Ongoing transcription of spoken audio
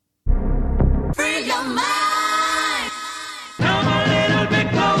your mind. Come a little bit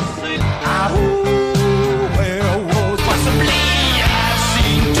closer. Well, Possibly I've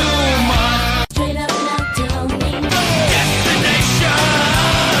seen too much. Straight up not doing Destination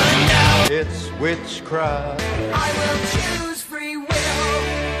now. it's witchcraft. I will choose free will.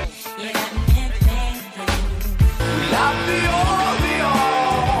 Yeah, yeah. I'll be all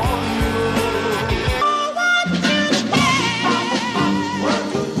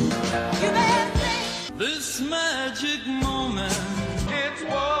You better think. This magic moment. It's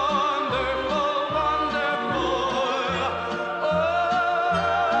wonderful, wonderful. Oh,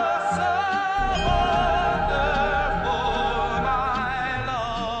 so wonderful, my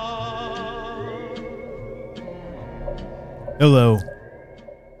love. Hello.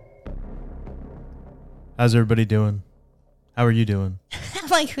 How's everybody doing? How are you doing? I'm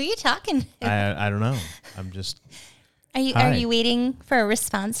like, who are you talking to? I don't know. I'm just, Are Hi. you waiting for a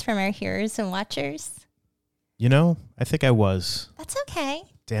response from our hearers and watchers? I think I was. That's okay.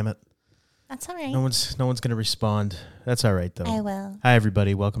 Damn it. That's all right. No one's going to respond. That's all right, though. I will. Hi,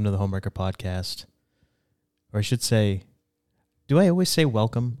 everybody. Welcome to the Homewrecker Podcast. Or I should say, do I always say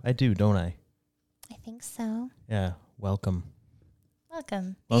welcome? I do, don't I? I think so. Yeah, welcome.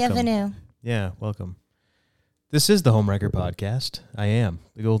 Welcome. Welcome. Bienvenue. Yeah, welcome. This is the Homewrecker Podcast. I am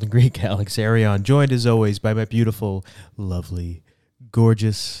the Golden Greek Alex Arion, joined as always by my beautiful, lovely,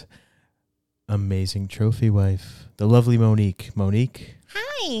 gorgeous, amazing trophy wife, the lovely Monique. Monique,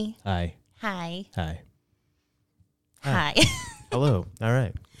 Hi. hi. Hi. Hi. Hi. Hello. All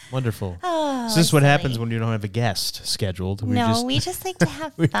right. Wonderful. Oh, So this is what silly. happens when you don't have a guest scheduled. we just like to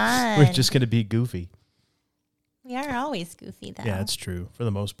have we're, fun. we're just going to be goofy. We are always goofy, though. Yeah, that's true. For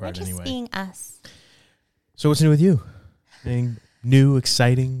the most We're part, just anyway. being us. So what's new with you? Anything new,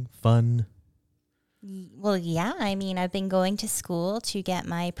 exciting, fun? Well, yeah. I mean, I've been going to school to get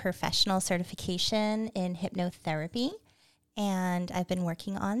my professional certification in hypnotherapy, and I've been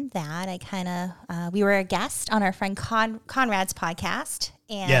working on that. We were a guest on our friend Conrad's podcast.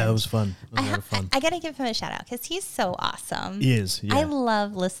 And Yeah, that was fun. That was a lot of fun. I got to give him a shout out because he's so awesome. He is, yeah. I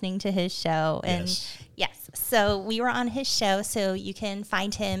love listening to his show. And Yes. so we were on his show, so you can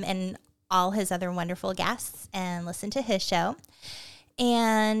find him and all his other wonderful guests and listen to his show.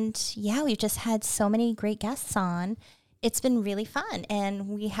 And yeah, we've just had so many great guests on. It's been really fun. And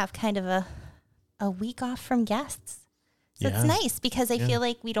we have kind of a week off from guests. So Yeah. it's nice because I Yeah. feel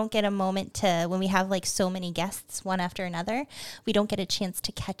like we don't get a moment to, when we have like so many guests one after another, we don't get a chance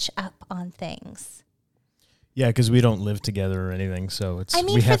to catch up on things. Yeah, because we don't live together or anything, so it's. I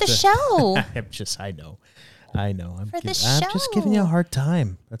mean, we for have the to- show. I know. I'm For the I'm just giving you a show. hard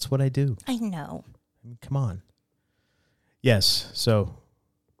time. That's what I do. I know. I mean, come on. Yes. So,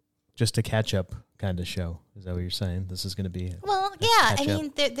 just a catch up kind of show. Is that what you're saying? This is going to be. Well, a yeah. I catch up.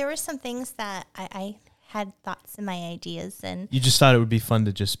 mean, there were some things that I had thoughts and my ideas, and You just thought it would be fun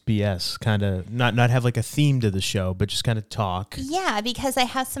to just BS, kind of not have like a theme to the show, but just kind of talk. yeah, because I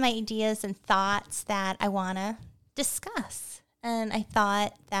have some ideas and thoughts that I want to discuss, and I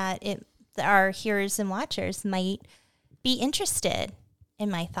thought that our hearers and watchers might be interested in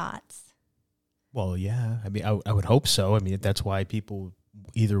my thoughts. Well, yeah. I mean, I would hope so. I mean, that's why people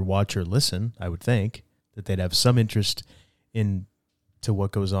either watch or listen. I would think that they'd have some interest in to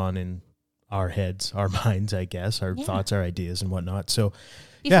what goes on in our heads, our minds, I guess, our Yeah. thoughts, our ideas, and whatnot. So,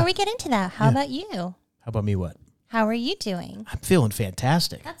 Before Yeah. we get into that, how Yeah. about you? how about me? What? How are you doing? I'm feeling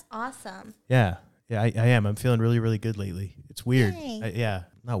fantastic. That's awesome. Yeah, I am. I'm feeling really, really good lately. It's weird. Yay. Yeah,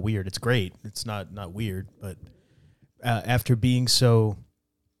 not weird. It's great. It's not weird, but after being so,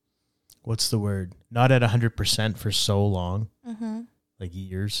 what's the word? Not at 100% for so long, Mm-hmm. like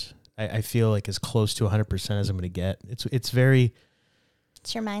years. I feel like as close to 100% as I'm going to get. It's very.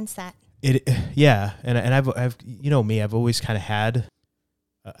 It's your mindset. Yeah, and I've you know me. I've always kind of had,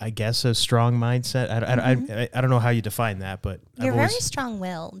 I guess, a strong mindset. I don't know how you define that, but You're I've always, very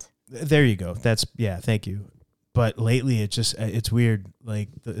strong-willed. There you go. Thank you. But lately, it's weird. Like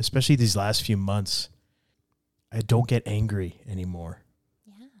especially these last few months, I don't get angry anymore.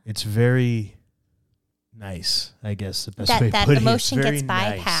 Yeah. It's very nice, I guess the best way to That put it. emotion It's gets very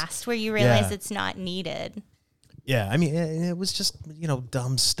nice. bypassed where you realize Yeah. it's not needed. Yeah, I mean, it was just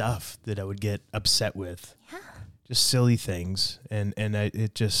dumb stuff that I would get upset with. Yeah. Just silly things, and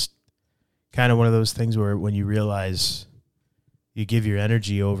it just kind of one of those things where when you realize you give your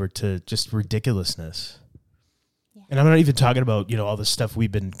energy over to just ridiculousness. Yeah. And I'm not even talking about, all the stuff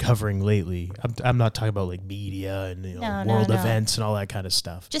we've been covering lately. I'm not talking about like media and No, world no. events and all that kind of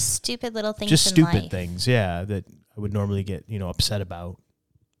stuff. Just stupid little things Just in stupid life. things, yeah, that I would normally get, upset about.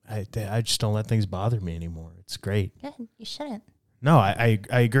 I just don't let things bother me anymore. It's great. Good. You shouldn't. No, I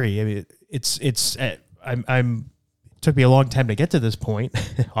agree. I mean, I'm it took me a long time to get to this point,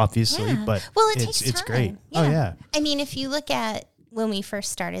 obviously, Yeah. but Well, it takes it's time. great. Oh yeah. I mean, if you look at when we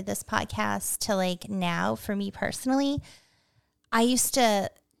first started this podcast to like now, for me personally, I used to,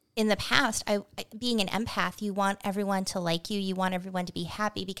 in the past, being an empath, you want everyone to like you. You want everyone to be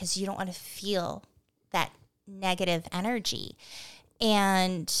happy because you don't want to feel that negative energy.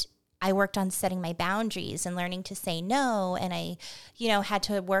 And I worked on setting my boundaries and learning to say no. And I, had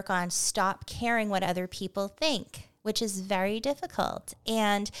to work on stop caring what other people think, which is very difficult.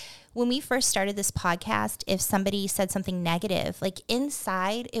 And when we first started this podcast, if somebody said something negative, like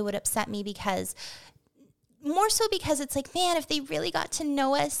inside, it would upset me because it's like, man, if they really got to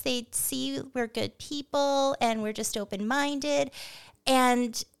know us, they'd see we're good people and we're just open-minded.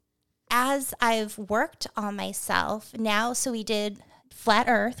 And as I've worked on myself now, so we did Flat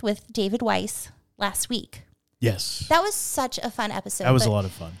Earth with David Weiss last week. Yes. That was such a fun episode. That was a lot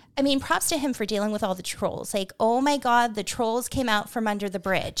of fun. I mean, props to him for dealing with all the trolls. Like, oh my God, the trolls came out from under the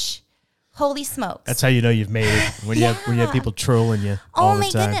bridge. Holy smokes. That's how you know you've made it. When you have people trolling you all the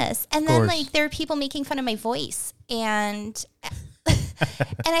time. Goodness. And then like there are people making fun of my voice. And and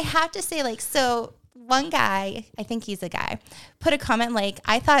I have to say, like, so one guy, I think he's a guy, put a comment like,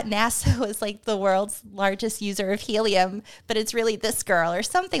 I thought NASA was like the world's largest user of helium, but it's really this girl or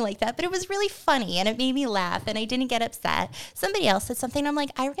something like that. But it was really funny and it made me laugh and I didn't get upset. Somebody else said something. I'm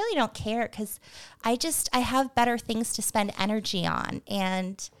like, I really don't care because I have better things to spend energy on.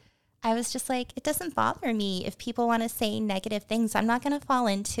 And I was just like, it doesn't bother me if people want to say negative things. I'm not going to fall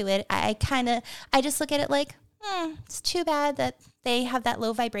into it. I just look at it like, it's too bad that they have that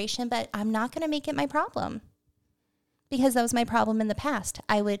low vibration, but I'm not going to make it my problem because that was my problem in the past.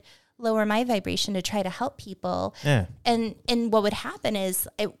 I would lower my vibration to try to help people. Yeah. And what would happen is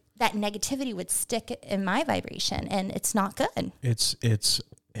that negativity would stick in my vibration and it's not good. It's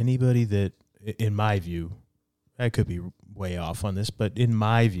anybody that, in my view, I could be way off on this, but in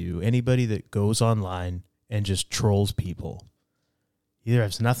my view, anybody that goes online and just trolls people either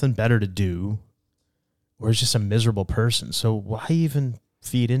has nothing better to do or is just a miserable person. So why even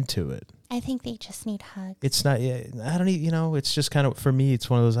feed into it? I think they just need hugs. It's not, I don't even, it's just kind of, for me, it's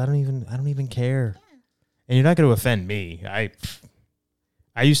one of those, I don't even care. Yeah. And you're not going to offend me.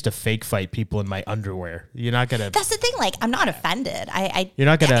 I used to fake fight people in my underwear. You're not going to. That's the thing. Like, I'm not offended. You're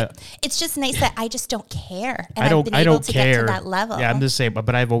not going to. It's just nice that I just don't care. And I don't Get care. to that level. Yeah, I'm the same.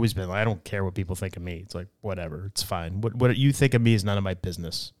 But I've always been like, I don't care what people think of me. It's like, whatever. It's fine. What you think of me is none of my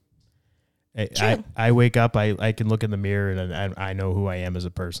business. I wake up, I can look in the mirror and I know who I am as a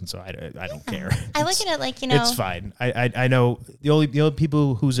person, so I don't care. I look at it like, it's fine. I know the only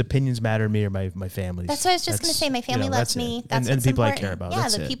people whose opinions matter to me are my family. That's what I was just going to say. My family loves me. That's and what's people important. I care about. Yeah,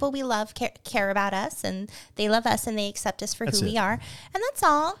 that's the it. people we love care about us, and they love us, and they accept us for That's who it. we are, and that's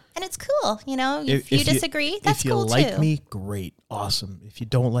all. And it's cool, If you disagree, that's if you cool like too. me, great, awesome. If you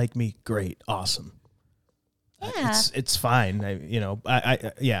don't like me, great, awesome. Yeah. It's fine.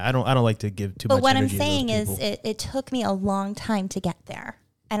 I don't like to give too much. But what I'm energy to those saying is, people. it took me a long time to get there,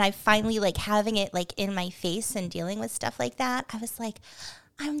 and I finally having it in my face and dealing with stuff like that. I was like,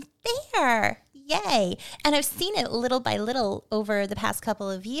 I'm there. Yay. And I've seen it little by little over the past couple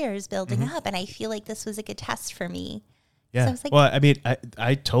of years building up. And I feel like this was a good test for me. Yeah. So I was like, well, I mean,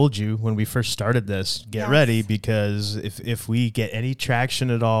 I told you when we first started this, get Yes. ready, because if we get any traction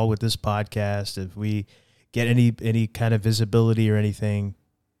at all with this podcast, if we get any kind of visibility or anything,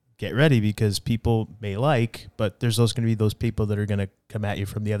 get ready, because people may but there's going to be those people that are going to come at you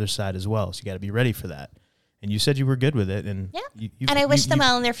from the other side as well. So you got to be ready for that. And you said you were good with it. And yeah. And I wish them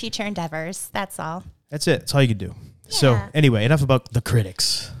well in their future endeavors. That's all. That's it. That's all you can do. Yeah. So anyway, enough about the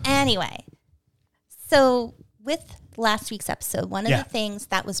critics. Anyway, so with last week's episode, one of Yeah. the things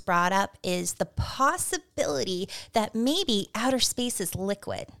that was brought up is the possibility that maybe outer space is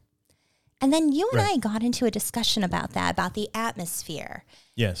liquid. And then you and Right. I got into a discussion about that, about the atmosphere.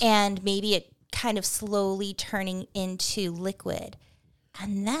 Yes. And maybe it kind of slowly turning into liquid.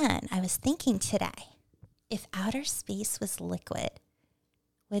 And then I was thinking today, if outer space was liquid,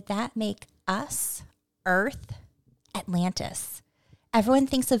 would that make us, Earth, Atlantis? Everyone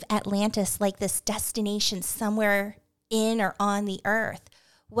thinks of Atlantis like this destination somewhere in or on the Earth.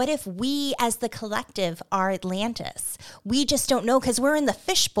 What if we, as the collective, are Atlantis? We just don't know because we're in the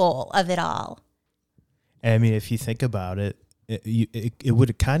fishbowl of it all. I mean, if you think about it, it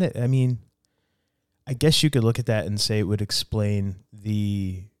would kind of, I mean, I guess you could look at that and say it would explain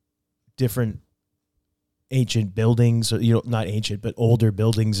the different ancient buildings, or, not ancient, but older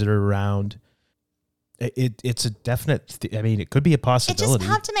buildings that are around. It's a definite, I mean, it could be a It possibility.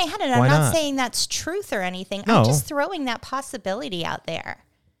 just popped in my head, and Why I'm not not? saying that's truth or anything. No. I'm just throwing that possibility out there.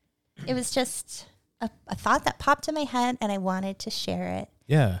 It was just a thought that popped in my head, and I wanted to share it.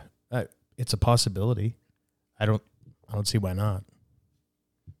 Yeah, it's a possibility. I don't see why not.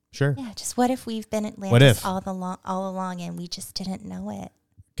 Sure. Yeah, just what if we've been Atlantis What if? all along and we just didn't know it?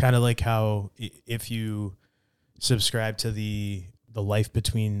 Kind of like how if you subscribe to the life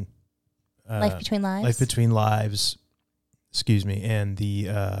between Life Between Lives? Life Between Lives, excuse me, and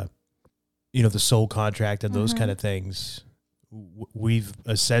the the soul contract and those kind of things. We've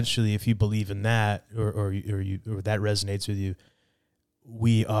essentially, if you believe in that, or that resonates with you,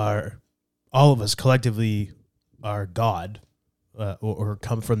 we are, all of us collectively are God, or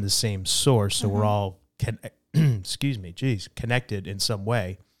come from the same source. So we're all connected in some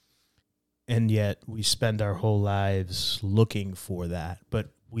way, and yet we spend our whole lives looking for that. But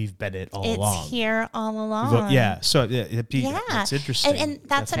we've been it all along. It's here all along. Yeah. So it's interesting. And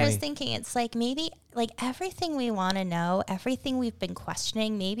that's what I was thinking. It's like maybe like everything we want to know, everything we've been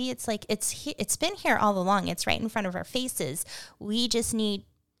questioning, maybe it's like it's been here all along. It's right in front of our faces. We just need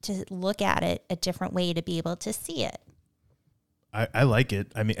to look at it a different way to be able to see it. I like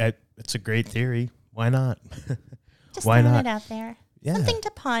it. I mean, it's a great theory. Why not? Just Why throwing not? it out there. Yeah. Something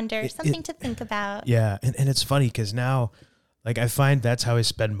to ponder, something to think about. Yeah. And it's funny because now, like, I find that's how I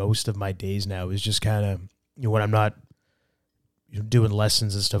spend most of my days now, is just kind of, when I'm not doing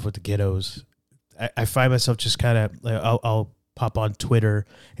lessons and stuff with the kiddos, I find myself just kind of, like, I'll pop on Twitter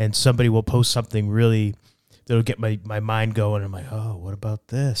and somebody will post something really that'll get my mind going. I'm like, oh, what about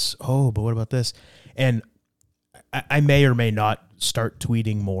this? Oh, but what about this? And I may or may not start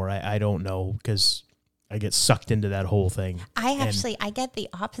tweeting more. I don't know, because I get sucked into that whole thing. I get the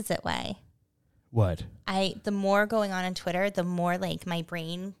opposite way. What? The more going on Twitter, the more like my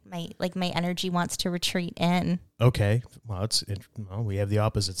brain, my energy wants to retreat in. Okay. Well, we have the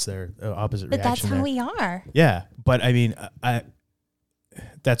opposites there. Opposite But that's reaction how there. we are. Yeah, but I mean,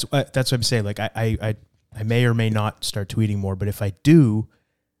 that's what I'm saying. Like, I may or may not start tweeting more, but if I do,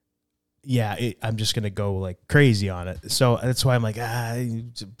 yeah, I'm just gonna go like crazy on it. So that's why I'm like,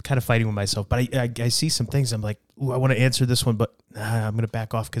 kind of fighting with myself. But I see some things. I'm like, ooh, I want to answer this one, but I'm gonna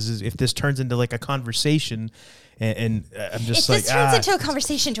back off, because if this turns into like a conversation, and I'm just if like, this turns into a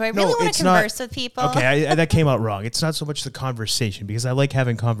conversation, do I really want to converse with people? Okay, that came out wrong. It's not so much the conversation, because I like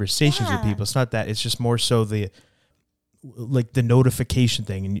having conversations with people. It's not that. It's just more so the notification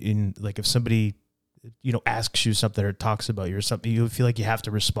thing, and like if somebody asks you something or talks about you or something, you feel like you have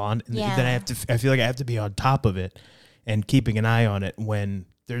to respond, and then I feel like I have to be on top of it and keeping an eye on it when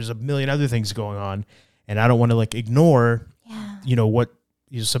there's a million other things going on, and I don't want to like ignore what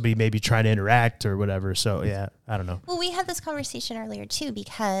somebody may be trying to interact or whatever. So yeah, I don't know. Well, we had this conversation earlier too,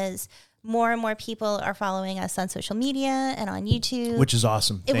 because more and more people are following us on social media and on YouTube, which is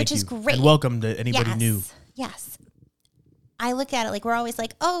awesome. Which is great. And welcome to anybody new. Yes. I look at it like we're always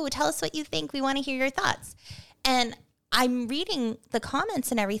like, oh, tell us what you think. We want to hear your thoughts. And I'm reading the comments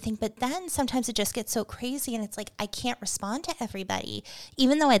and everything, but then sometimes it just gets so crazy and it's like I can't respond to everybody,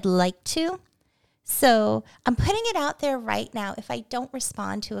 even though I'd like to. So I'm putting it out there right now. If I don't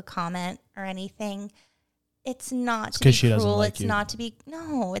respond to a comment or anything, it's not to be cruel. Like it's not to be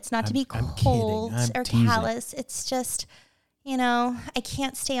cold or callous. It's just, I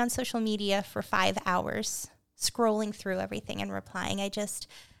can't stay on social media for 5 hours scrolling through everything and replying. I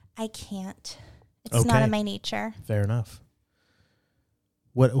can't. It's not in my nature. Fair enough.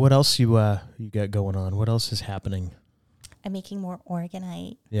 What else you got going on? What else is happening? I'm making more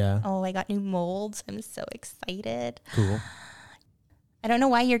organite. Yeah. Oh, I got new molds. I'm so excited. Cool. I don't know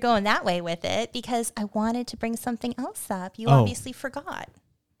why you're going that way with it, because I wanted to bring something else up. You obviously forgot.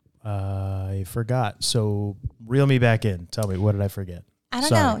 I forgot. So reel me back in. Tell me, what did I forget? I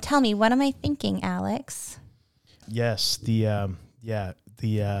don't know. Tell me, what am I thinking, Alex? Yes, the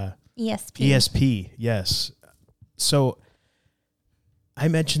ESP. ESP, yes. So I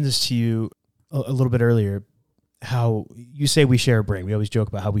mentioned this to you a little bit earlier, how you say we share a brain. We always joke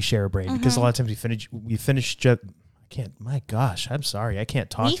about how we share a brain, because a lot of times we finish just, my gosh, I'm sorry, I can't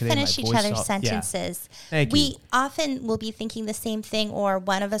talk today. We finish each other's sentences. Yeah. Thank you. We often will be thinking the same thing, or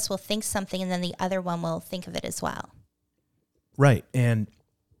one of us will think something and then the other one will think of it as well. Right. And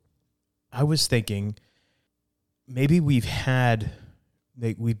I was thinking maybe we've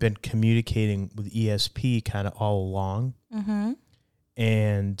been communicating with ESP kind of all along. Mm-hmm.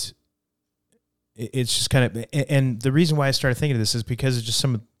 And it's just kind of, and the reason why I started thinking of this is because of just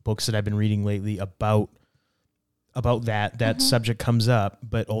some of the books that I've been reading lately about that subject comes up,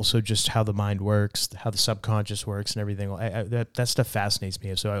 but also just how the mind works, how the subconscious works and everything. That stuff fascinates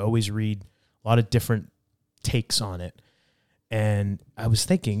me. So I always read a lot of different takes on it. And I was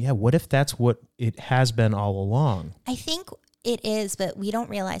thinking, what if that's what it has been all along? I think It is, but we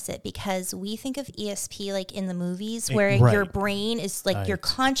don't realize it because we think of ESP like in the movies where Right. your brain is like you're Right.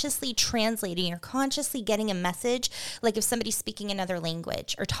 consciously translating, you're consciously getting a message. Like if somebody's speaking another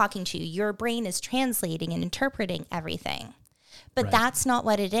language or talking to you, your brain is translating and interpreting everything. But Right. that's not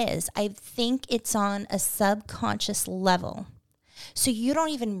what it is. I think it's on a subconscious level. So you don't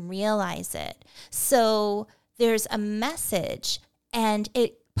even realize it. So there's a message and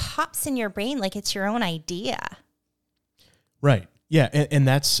it pops in your brain like it's your own idea. Right. Yeah. And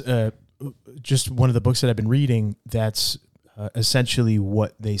that's just one of the books that I've been reading. That's essentially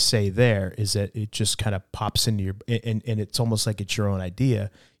what they say there is that it just kind of pops into your, and it's almost like it's your own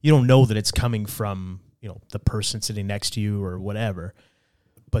idea. You don't know that it's coming from, the person sitting next to you or whatever,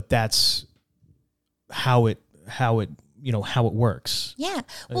 but that's how it works. Yeah.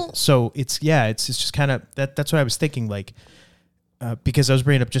 Well, So it's just kind of that's what I was thinking, like, because I was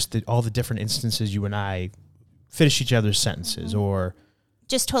bringing up just all the different instances you and I finish each other's sentences, or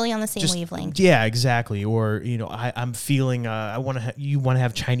just totally on the same just, wavelength. yeah, exactly. Or I'm feeling you want to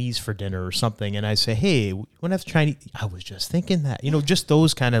have Chinese for dinner or something, and I say, hey, you want to have Chinese? I was just thinking that, just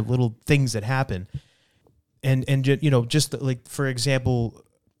those kind of little things that happen, and just like, for example,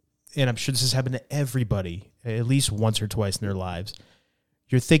 and I'm sure this has happened to everybody at least once or twice in their lives.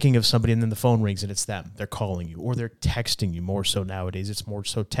 You're thinking of somebody and then the phone rings and it's them. They're calling you or they're texting you. More so nowadays, it's more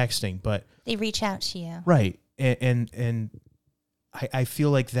so texting, but They reach out to you. right. And I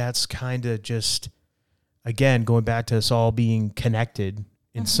feel like that's kind of just, again, going back to us all being connected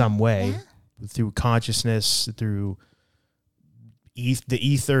in some way through consciousness, through the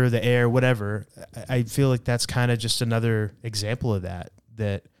ether, the air, whatever. I feel like that's kind of just another example of that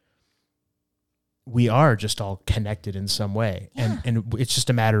we are just all connected in some way. Yeah. And it's just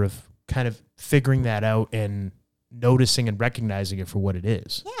a matter of kind of figuring that out and noticing and recognizing it for what it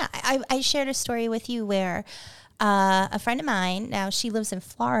is. Yeah. I shared a story with you where a friend of mine, now she lives in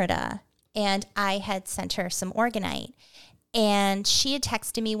Florida, and I had sent her some orgonite. And she had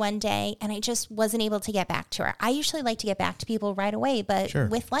texted me one day, and I just wasn't able to get back to her. I usually like to get back to people right away, but Sure.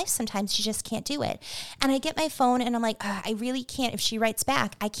 with life, sometimes you just can't do it. And I get my phone, and I'm like, I really can't. If she writes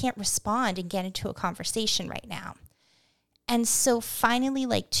back, I can't respond and get into a conversation right now. And so finally,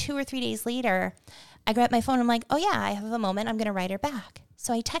 like 2 or 3 days later, I grab my phone. I'm like, oh, yeah, I have a moment. I'm going to write her back.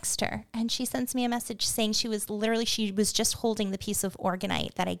 So I text her, and she sends me a message saying she was just holding the piece of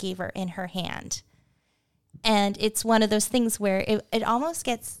orgonite that I gave her in her hand. And it's one of those things where it almost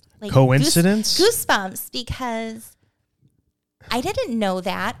gets like Coincidence? goosebumps, because I didn't know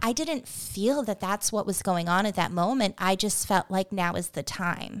that. I didn't feel that that's what was going on at that moment. I just felt like now is the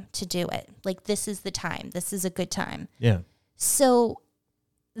time to do it. Like, this is the time. This is a good time. Yeah. So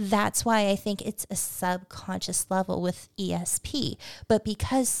that's why I think it's a subconscious level with ESP. But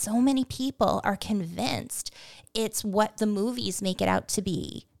because so many people are convinced it's what the movies make it out to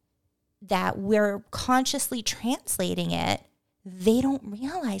be, that we're consciously translating it, they don't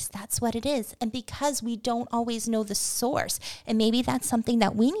realize that's what it is. And because we don't always know the source, and maybe that's something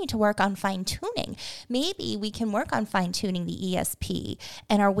that we need to work on fine-tuning. Maybe we can work on fine-tuning the ESP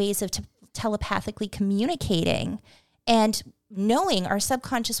and our ways of telepathically communicating, and knowing our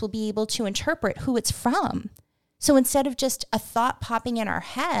subconscious will be able to interpret who it's from. So instead of just a thought popping in our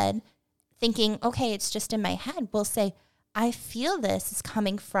head, thinking, okay, it's just in my head, we'll say, I feel this is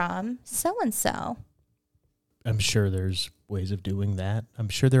coming from so-and-so. I'm sure there's ways of doing that. I'm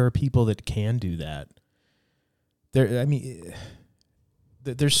sure there are people that can do that.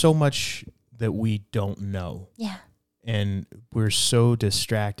 There's so much that we don't know. Yeah. And we're so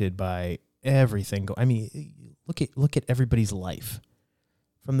distracted by everything. Look at everybody's life.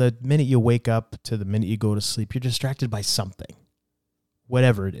 From the minute you wake up to the minute you go to sleep, you're distracted by something.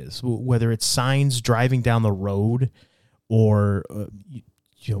 Whatever it is, whether it's signs driving down the road, or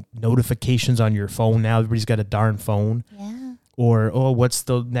notifications on your phone. Now everybody's got a darn phone. Yeah. Or, what's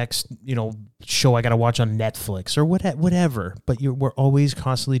the next show I got to watch on Netflix, or whatever. But we're always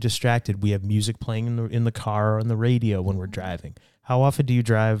constantly distracted. We have music playing in the car or on the radio when we're driving. How often do you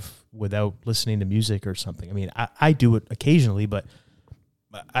drive without listening to music or something? I mean, I do it occasionally, but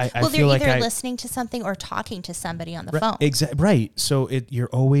I feel like they're either listening to something or talking to somebody on the phone. Right. So you're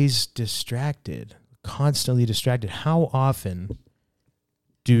always distracted. Constantly distracted. How often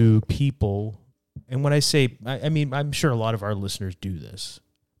do people, and when I say, I mean, I'm sure a lot of our listeners do this,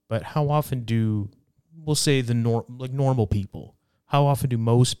 but how often we'll say normal people, how often do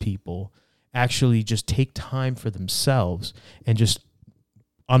most people actually just take time for themselves and just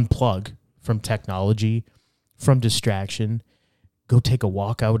unplug from technology, from distraction, go take a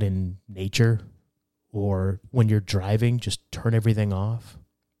walk out in nature, or when you're driving, just turn everything off?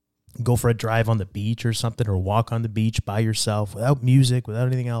 go for a drive on the beach or something, or walk on the beach by yourself without music, without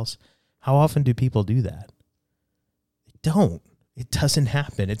anything else. How often do people do that? They don't. It doesn't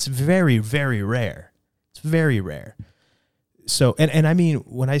happen. It's very, very rare. It's very rare. So, and I mean,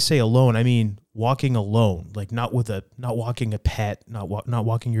 when I say alone, I mean walking alone, like not walking a pet, not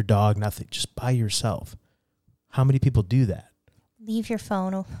walking your dog, nothing, just by yourself. How many people do that? Leave your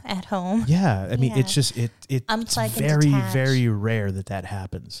phone at home. Yeah, I mean, Yeah. it's just it's Unplug and very, detach. very rare that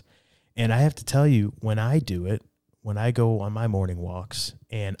happens. And I have to tell you, when I do it, when I go on my morning walks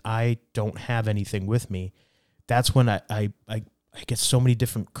and I don't have anything with me, that's when I get so many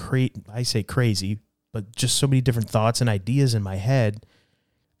different I say crazy, but just so many different thoughts and ideas in my head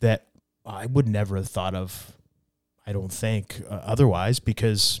that I would never have thought of, I don't think, otherwise,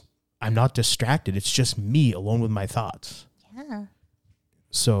 because I'm not distracted. It's just me alone with my thoughts. Yeah.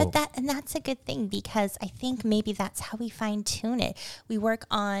 So But that's a good thing, because I think maybe that's how we fine tune it. We work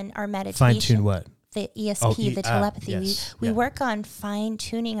on our meditation. fine tune what? The ESP, the telepathy. yes, We yeah. work on fine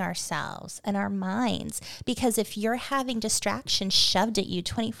tuning ourselves and our minds, because if you're having distractions shoved at you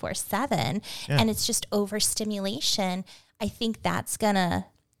 24/7 Yeah. and it's just overstimulation, I think that's gonna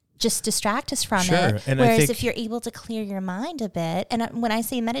just distract us from Sure, it. and I Whereas think- if you're able to clear your mind a bit, and when I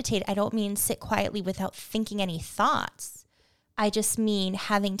say meditate, I don't mean sit quietly without thinking any thoughts. I just mean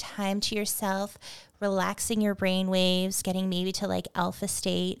having time to yourself, relaxing your brain waves, getting maybe to like alpha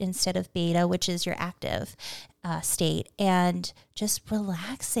state instead of beta, which is your active state, and just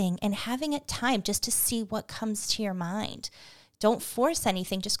relaxing and having a time just to see what comes to your mind. Don't force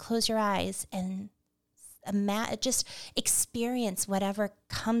anything. Just close your eyes and just experience whatever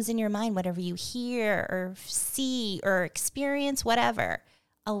comes in your mind, whatever you hear or see or experience, whatever.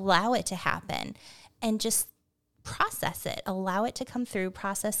 Allow it to happen and just process it. Allow it to come through,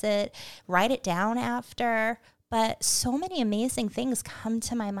 process it, write it down after. But so many amazing things come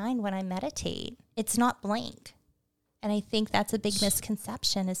to my mind when I meditate. It's not blank. And I think that's a big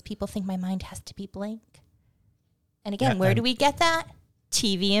misconception, is people think my mind has to be blank. And again, Yeah, where and- do we get that?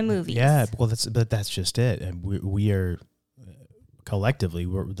 TV and movies. Yeah, well, that's just it, and we are collectively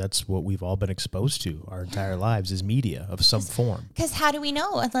that's what we've all been exposed to our entire lives, is media of some form. Because how do we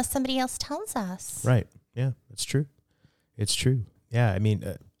know unless somebody else tells us? Right? Yeah, it's true. It's true. Yeah, I mean,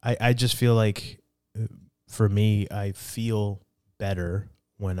 I just feel like for me, I feel better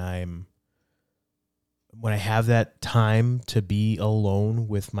when I have that time to be alone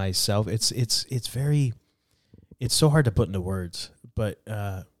with myself. It's so hard to put into words, but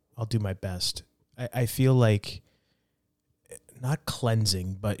I'll do my best. I feel like, not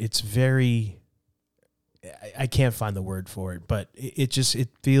cleansing, but it's very, I can't find the word for it, but it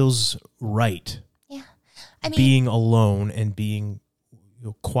feels right. Yeah. I mean, Being alone and being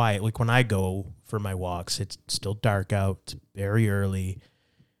quiet. Like when I go for my walks, it's still dark out, it's very early,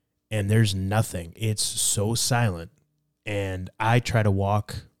 and there's nothing. It's so silent. And I try to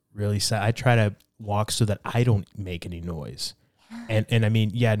walk I try to walk so that I don't make any noise. And I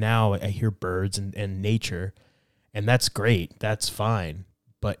mean, yeah, now I hear birds and nature, and that's great. That's fine.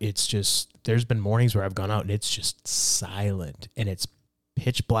 But it's just, there's been mornings where I've gone out and it's just silent and it's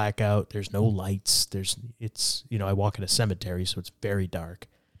pitch black out. There's no lights. I walk in a cemetery, so it's very dark,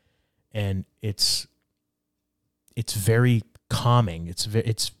 and it's very calming. It's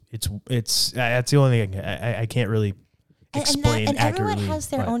that's the only thing I can't really explain and accurately. everyone has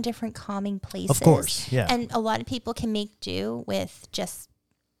their but- own different calming places. Of course, yeah. And a lot of people can make do with just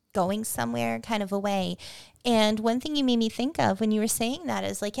going somewhere kind of away. And one thing you made me think of when you were saying that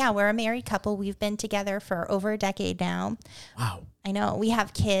is like, yeah, we're a married couple. We've been together for over a decade now. Wow. I know. We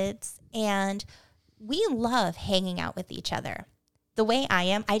have kids, and we love hanging out with each other. The way I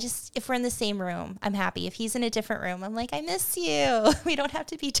am, if we're in the same room, I'm happy. If he's in a different room, I'm like, I miss you. We don't have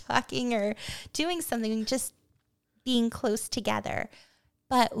to be talking or doing something, just being close together.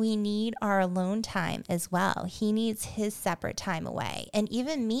 But we need our alone time as well. He needs his separate time away. And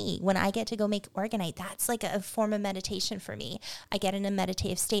even me, when I get to go make orgonite, that's like a form of meditation for me. I get in a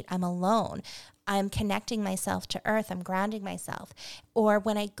meditative state. I'm alone. I'm connecting myself to earth. I'm grounding myself. Or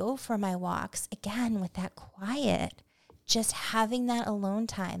when I go for my walks, again, with that quiet, just having that alone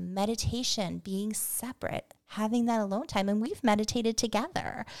time, meditation, being separate, having that alone time. And we've meditated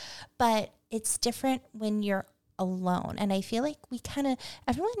together. But it's different when you're alone. And I feel like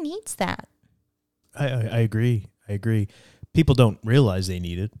everyone needs that. I agree. People don't realize they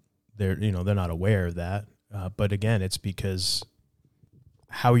need it. They're not aware of that. But again, it's because,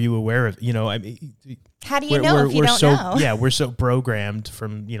 how are you aware of, I mean, How do you know if you don't know? Yeah, we're so programmed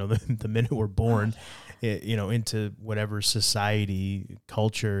from, the minute we're born, into whatever society,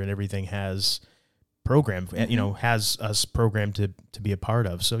 culture, and everything has program, has us programmed to be a part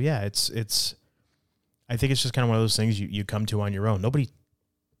of. So yeah, I think it's just kind of one of those things you come to on your own. Nobody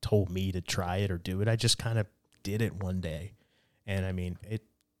told me to try it or do it. I just kind of did it one day. And I mean, it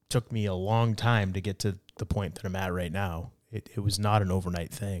took me a long time to get to the point that I'm at right now. It was not an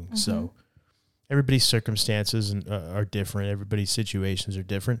overnight thing. Mm-hmm. So everybody's circumstances are different. Everybody's situations are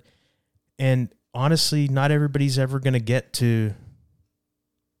different. And honestly, not everybody's ever going to get to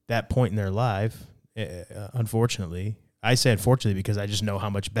that point in their life, unfortunately. I say unfortunately because I just know how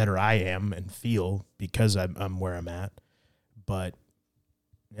much better I am and feel because I'm where I'm at. But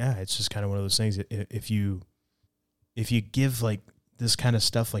yeah, it's just kind of one of those things. If you give like this kind of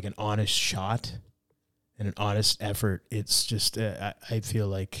stuff like an honest shot and an honest effort, it's just I feel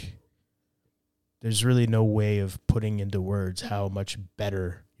like there's really no way of putting into words how much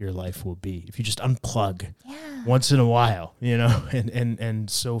better your life will be if you just unplug once in a while, and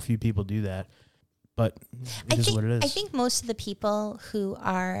so few people do that. But it is what it is. I think most of the people who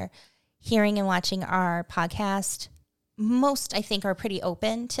are hearing and watching our podcast, most I think are pretty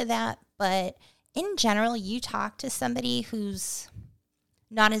open to that. But in general, you talk to somebody who's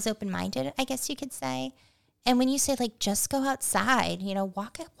not as open-minded, I guess you could say. And when you say like, just go outside,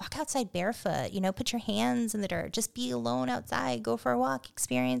 walk outside barefoot, put your hands in the dirt, just be alone outside, go for a walk,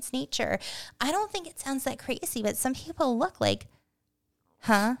 experience nature. I don't think it sounds that crazy, but some people look like,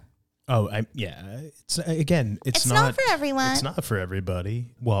 huh? Oh, It's not for everyone. It's not for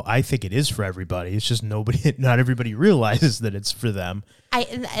everybody. Well, I think it is for everybody. It's just not everybody realizes that it's for them.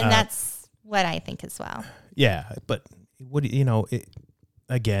 That's what I think as well. Yeah, but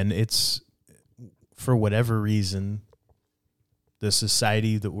it's for whatever reason, the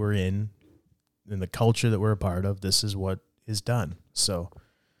society that we're in and the culture that we're a part of, this is what is done. So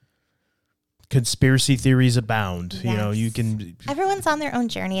conspiracy theories abound. Yes. You can. Everyone's on their own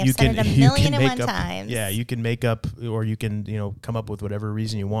journey. I've said it a million and one times. Yeah, you can make up, or you can, come up with whatever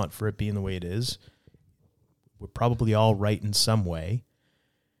reason you want for it being the way it is. We're probably all right in some way,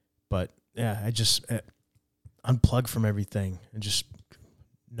 but yeah, I just unplug from everything and just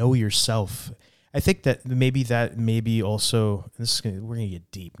know yourself. I think that maybe also we're gonna get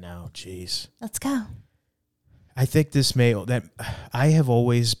deep now. Jeez, let's go. I think that I have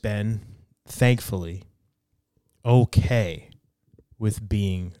always been, thankfully, okay with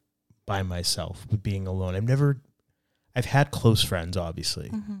being by myself, with being alone. I've had close friends,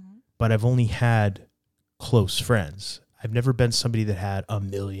 obviously, but I've only had close friends. I've never been somebody that had a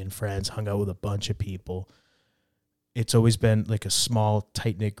million friends, hung out with a bunch of people. It's always been like a small,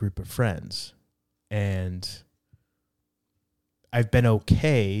 tight-knit group of friends. And I've been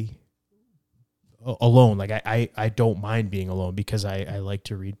okay alone. Like I don't mind being alone because I like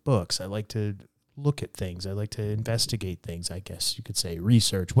to read books. I like to look at things. I like to investigate things, I guess you could say,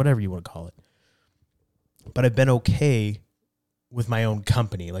 research, whatever you want to call it. But I've been okay with my own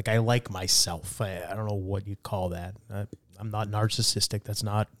company. Like I like myself. I don't know what you'd call that. I'm not narcissistic. That's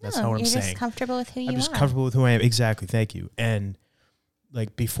not what I'm saying. You're just comfortable with who you are. I'm just comfortable with who I am. Exactly. Thank you. And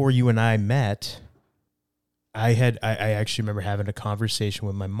like before you and I met, I actually remember having a conversation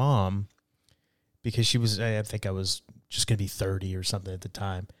with my mom because I think I was just going to be 30 or something at the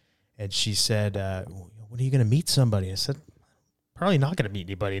time. And she said, when are you going to meet somebody? I said, probably not going to meet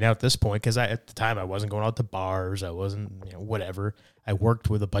anybody now at this point because at the time I wasn't going out to bars. I wasn't, whatever. I worked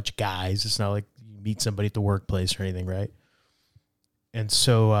with a bunch of guys. It's not like you meet somebody at the workplace or anything, right? And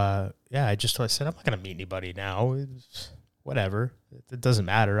so, I said, I'm not going to meet anybody now. Whatever. It doesn't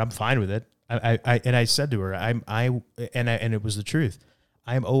matter. I'm fine with it. I said to her, and it was the truth.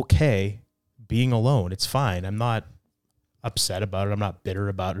 I'm okay being alone. It's fine. I'm not upset about it. I'm not bitter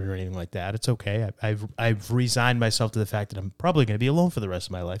about it or anything like that. It's okay. I've resigned myself to the fact that I'm probably going to be alone for the rest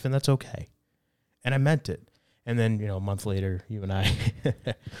of my life, and that's okay. And I meant it. And then, a month later, you and I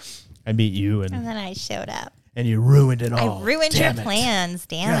meet you, and then I showed up. And you ruined it all. I ruined your plans.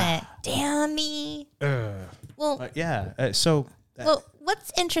 Damn it. Damn me. So. Well,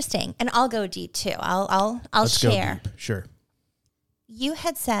 what's interesting, and I'll go deep too. I'll share. Go deep. Sure. You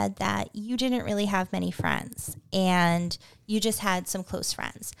had said that you didn't really have many friends, and you just had some close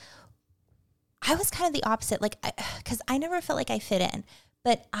friends. I was kind of the opposite, because I never felt like I fit in.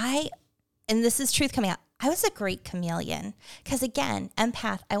 But and this is truth coming out, I was a great chameleon. Because again,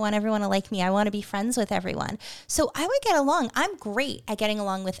 empath, I want everyone to like me. I want to be friends with everyone. So I would get along. I'm great at getting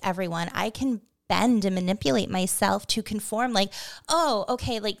along with everyone. I can bend and manipulate myself to conform, like, oh,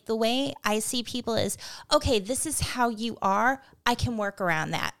 okay, like the way I see people is, okay, this is how you are. I can work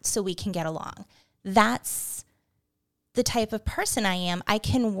around that so we can get along. That's the type of person I am, I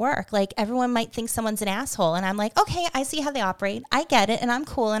can work. Like everyone might think someone's an asshole and I'm like, okay, I see how they operate. I get it. And I'm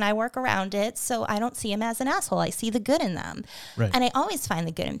cool and I work around it. So I don't see them as an asshole. I see the good in them. Right. And I always find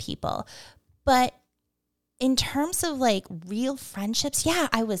the good in people. But in terms of like real friendships, yeah,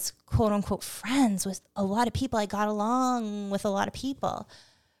 I was quote unquote friends with a lot of people. I got along with a lot of people,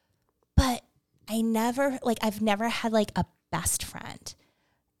 but I've never had like a best friend.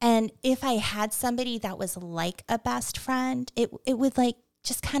 And if I had somebody that was like a best friend, it would like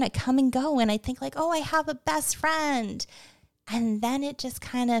just kind of come and go. And I think like, oh, I have a best friend. And then it just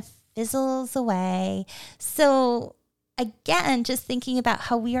kind of fizzles away. So again, just thinking about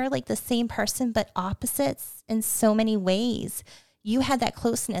how we are like the same person, but opposites in so many ways. You had that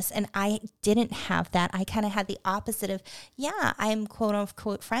closeness and I didn't have that. I kind of had the opposite of, yeah, I'm quote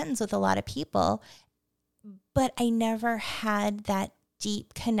unquote friends with a lot of people, but I never had that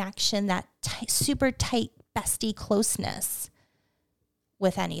deep connection, that super tight bestie closeness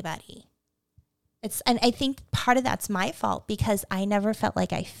with anybody. And I think part of that's my fault because I never felt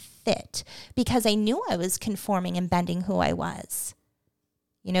like I fit because I knew I was conforming and bending who I was,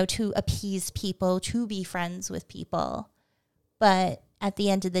 to appease people, to be friends with people. But at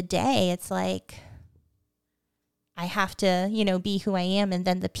the end of the day, it's like I have to, be who I am. And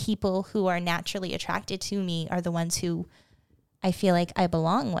then the people who are naturally attracted to me are the ones who I feel like I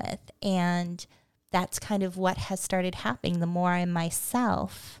belong with. And that's kind of what has started happening. The more I'm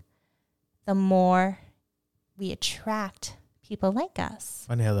myself, the more we attract people like us.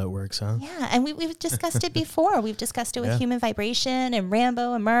 Funny how that works, huh? Yeah, and we've discussed it before. We've discussed it with Yeah. Human Vibration and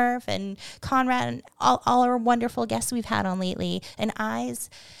Rambo and Murph and Conrad and all our wonderful guests we've had on lately and Eyes.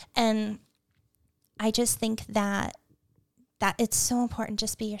 And I just think that it's so important.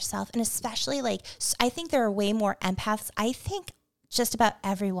 Just be yourself. And especially I think there are way more empaths. I think just about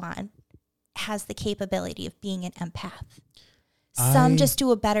everyone has the capability of being an empath. Some just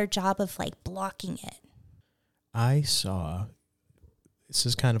do a better job of blocking it. I saw, this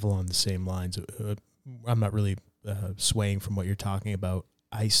is kind of along the same lines. I'm not really swaying from what you're talking about.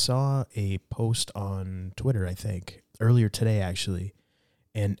 I saw a post on Twitter, I think, earlier today, actually.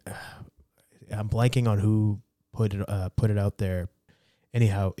 And I'm blanking on who put it out there.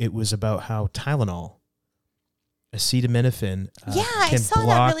 Anyhow, it was about how Tylenol, acetaminophen, Yeah, I saw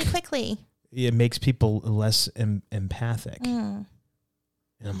that really quickly. It makes people less empathic.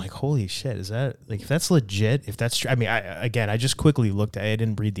 And I'm like, holy shit, is that, if that's legit, if that's true? I mean, I just quickly looked at it. I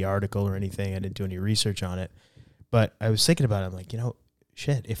didn't read the article or anything. I didn't do any research on it. But I was thinking about it. I'm like,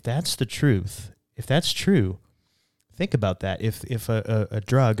 shit, if that's the truth, if that's true, think about that. If a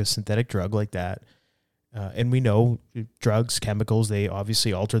drug, a synthetic drug like that, and we know drugs, chemicals, they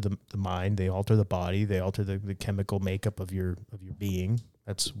obviously alter the mind, they alter the body, they alter the chemical makeup of your being.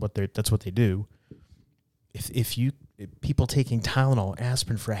 That's what they do. If people taking Tylenol,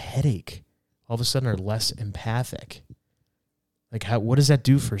 aspirin for a headache, all of a sudden are less empathic. What does that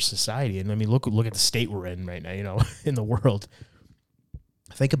do for society? And I mean, look at the state we're in right now, in the world.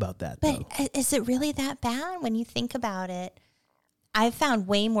 Think about that. But is it really that bad when you think about it? I've found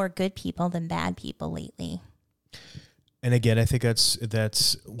way more good people than bad people lately. And again, I think that's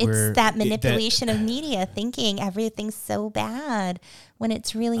where it's that manipulation of media, thinking everything's so bad when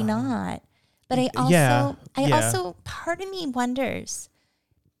it's really not. But I also, part of me wonders,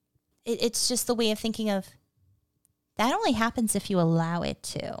 it's just the way of thinking of that only happens if you allow it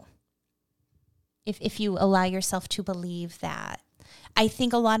to. If you allow yourself to believe that. I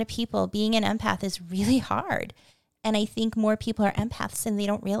think a lot of people, being an empath is really hard. And I think more people are empaths and they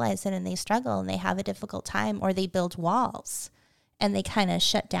don't realize it and they struggle and they have a difficult time or they build walls and they kind of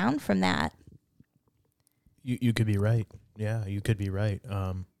shut down from that. You could be right. Yeah, you could be right.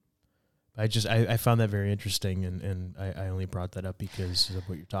 I found that very interesting and I only brought that up because of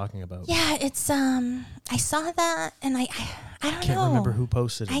what you're talking about. Yeah, it's I saw that and I don't know. I can't remember who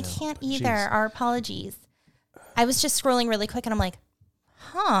posted it. I can't either. Our apologies. I was just scrolling really quick and I'm like,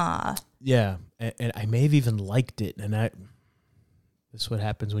 huh. Yeah, and I may have even liked it, and this is what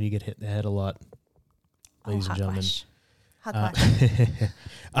happens when you get hit in the head a lot, ladies and gentlemen. Hot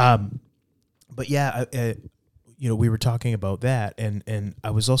gosh. But yeah, we were talking about that, and I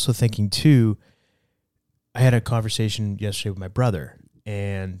was also thinking too. I had a conversation yesterday with my brother,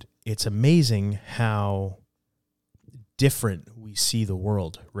 and it's amazing how different we see the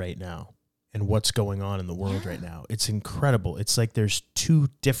world right now. And what's going on in the world right now. It's incredible. It's like there's two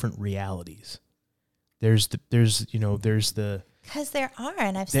different realities. There's the because there are,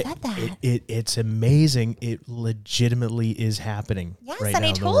 and I've said that. It's amazing. It legitimately is happening. Yes, right and now I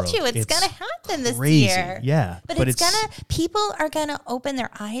in the told world. you it's gonna happen this crazy. year. Yeah. But people are gonna open their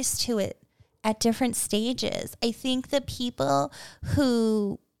eyes to it. at different stages. I think the people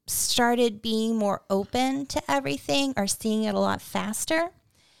who started being more open to everything are seeing it a lot faster.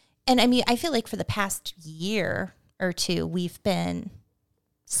 And I mean, I feel like for the past year or two, we've been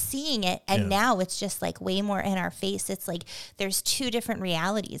seeing it, and now it's just like way more in our face. It's like there's two different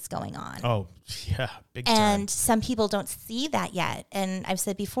realities going on. Oh, yeah, big time. And some people don't see that yet. And I've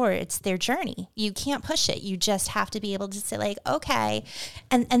said before, it's their journey. You can't push it. You just have to be able to say like, okay.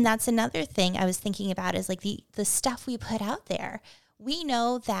 And that's another thing I was thinking about is like the stuff we put out there. We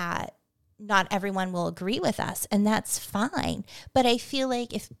know that not everyone will agree with us, and that's fine. But I feel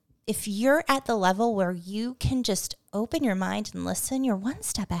like if you're at the level where you can just open your mind and listen, you're one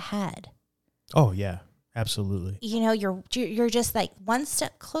step ahead. Oh, yeah, absolutely. You know, you're just like one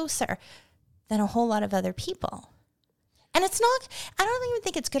step closer than a whole lot of other people. And it's not, I don't even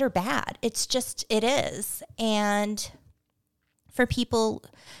think it's good or bad. It's just, it is. And for people,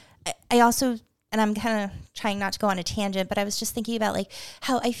 I also, and I'm kind of trying not to go on a tangent, but I was just thinking about like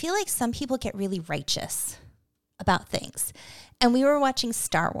how I feel like some people get really righteous about things. And we were watching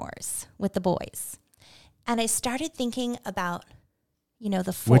Star Wars with the boys. And I started thinking about, you know,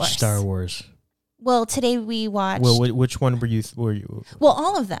 the Force. Which Star Wars? Well, today we watched. Well, which one were you? Well,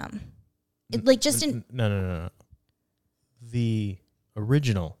 all of them. Like just in. No. The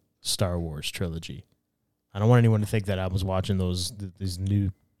original Star Wars trilogy. I don't want anyone to think that I was watching these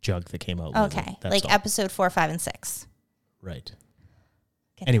new junk that came out. Okay, like all. Episode 4, 5, and 6. Right.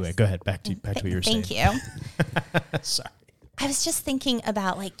 Goodness. Anyway, go ahead. Back to what you were saying. Thank you. Sorry. I was just thinking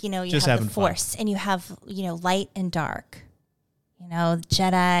about like, you know, you just have the fun. Force and you have, you know, light and dark. You know, the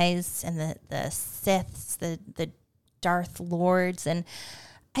Jedis and the Siths, the Darth Lords. And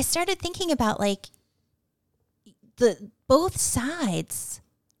I started thinking about like both sides,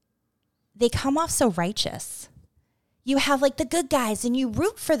 they come off so righteous. You have like the good guys and you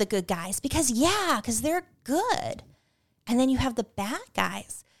root for the good guys because they're good. And then you have the bad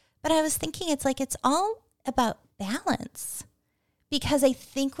guys. But I was thinking it's like it's all about balance. Because I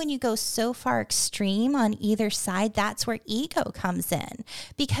think when you go so far extreme on either side, that's where ego comes in.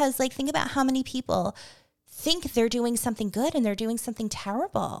 Because like think about how many people think they're doing something good and they're doing something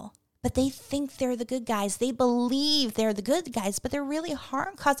terrible. But they think they're the good guys. They believe they're the good guys, but they're really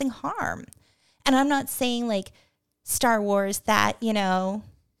causing harm. And I'm not saying like Star Wars that, you know,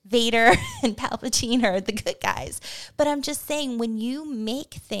 Vader and Palpatine are the good guys. But I'm just saying when you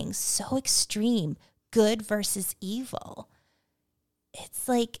make things so extreme, good versus evil, it's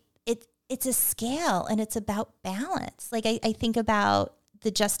like it's a scale and it's about balance. Like I think about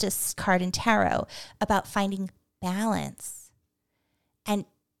the Justice card in tarot, about finding balance. And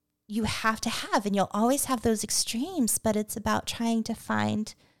you have to have, and you'll always have those extremes, but it's about trying to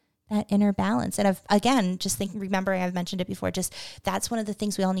find that inner balance. And remembering I've mentioned it before, just that's one of the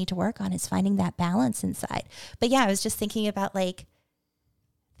things we all need to work on is finding that balance inside. But yeah, I was just thinking about like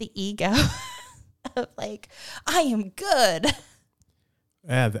the ego of like, I am good.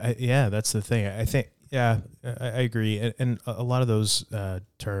 Yeah, that's the thing. I think, I agree. And a lot of those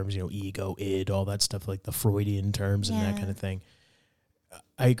terms, you know, ego, id, all that stuff, like the Freudian terms and that kind of thing.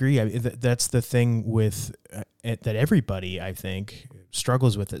 I agree. I mean, that's the thing with that everybody, I think,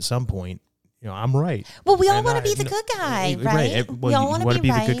 struggles with at some point. You know, I'm right. Well, we all want to be the good guy, right? Well, you want to be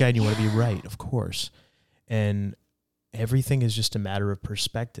the good guy and you want to be right, of course. And everything is just a matter of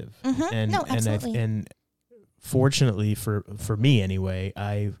perspective. Mm-hmm. Absolutely. And fortunately for me anyway,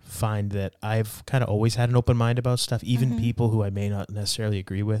 I find that I've kind of always had an open mind about stuff. Even people who I may not necessarily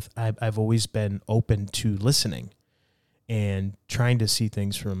agree with, I've always been open to listening and trying to see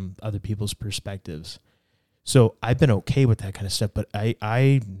things from other people's perspectives. So I've been okay with that kind of stuff, but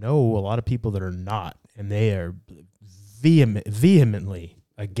I know a lot of people that are not, and they are vehemently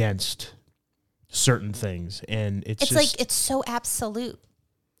against certain things. And it's just like, it's so absolute.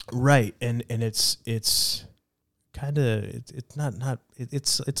 Right. And it's kind of,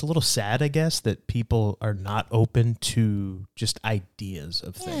 it's a little sad, I guess, that people are not open to just ideas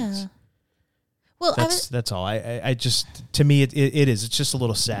of things. Well, that's all. I just, to me, it is. It's just a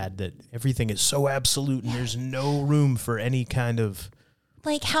little sad that everything is so absolute and there's no room for any kind of.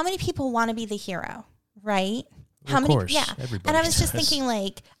 Like, how many people want to be the hero, right? Of course, everybody And I was just does. thinking,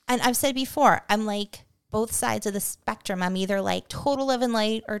 like, and I've said before, I'm like both sides of the spectrum. I'm either like total love and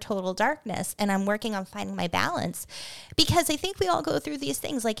light or total darkness, and I'm working on finding my balance because I think we all go through these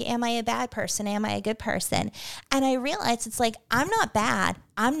things. Like, am I a bad person? Am I a good person? And I realized it's like I'm not bad.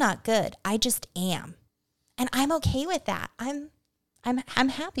 I'm not good. I just am, and I'm okay with that. I'm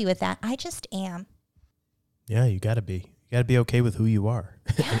happy with that. I just am. Yeah, you got to be. You got to be okay with who you are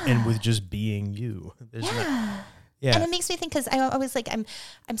and with just being you. Yeah. And it makes me think, because I was like, I'm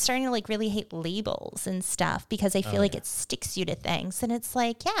starting to like really hate labels and stuff because I feel like it sticks you to things. And it's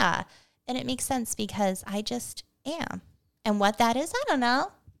like, yeah. And it makes sense because I just am. And what that is, I don't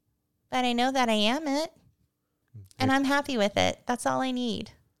know. But I know that I am it. And I'm happy with it. That's all I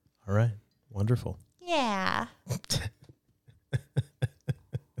need. All right. Wonderful. Yeah.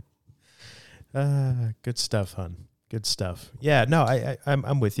 Good stuff, hon. Good stuff. Yeah, no,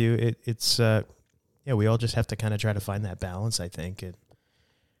 I'm with you. It's we all just have to kind of try to find that balance, I think, and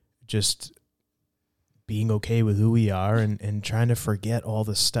just being okay with who we are and trying to forget all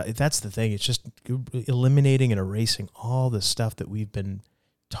the stuff. That's the thing. It's just eliminating and erasing all the stuff that we've been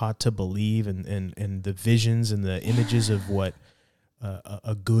taught to believe and the visions and the images of what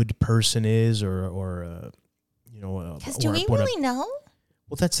a good person is or Because do we really know?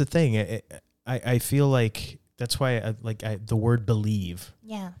 Well, that's the thing. I feel like that's why the word believe.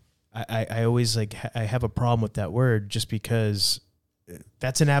 Yeah. I always I have a problem with that word just because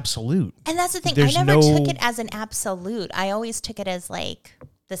that's an absolute. And that's the thing. There's I never no- took it as an absolute. I always took it as like,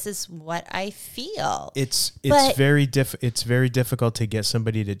 this is what I feel. It's But- very difficult to get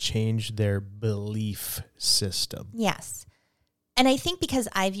somebody to change their belief system. Yes. And I think because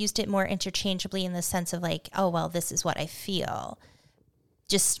I've used it more interchangeably in the sense of like, oh, well, this is what I feel.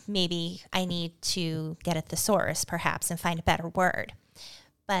 Just maybe I need to get at the source perhaps and find a better word.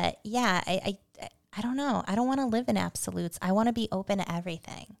 But yeah, I don't know. I don't want to live in absolutes. I want to be open to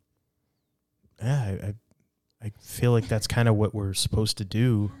everything. Yeah, I feel like that's kind of what we're supposed to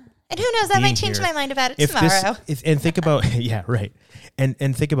do. And who knows, I Being might change here. my mind about it If tomorrow. and think about yeah, right. And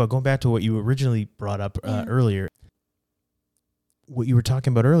think about going back to what you originally brought up earlier. What you were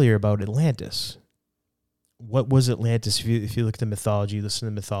talking about earlier about Atlantis. What was Atlantis? If you look at the mythology, listen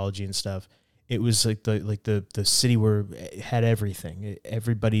to mythology and stuff, it was like the city where it had everything.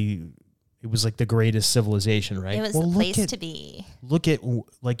 Everybody, it was like the greatest civilization, right? It was the place to be. Look at,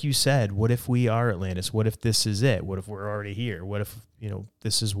 like you said, what if we are Atlantis? What if this is it? What if we're already here? What if,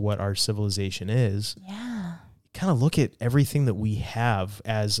 this is what our civilization is? Yeah. Kind of look at everything that we have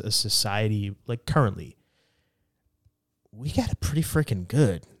as a society, like currently. We got it pretty freaking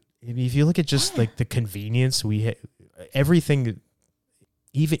good. I mean, if you look at just like the convenience, everything,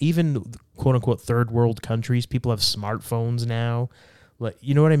 even quote unquote third world countries, people have smartphones now. Like,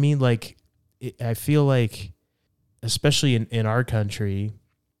 you know what I mean? Like, I feel like, especially in our country,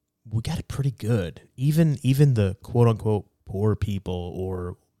 we got it pretty good. Even the quote unquote poor people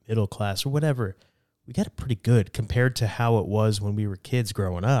or middle class or whatever, we got it pretty good compared to how it was when we were kids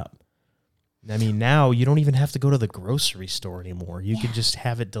growing up. I mean, now you don't even have to go to the grocery store anymore. You can just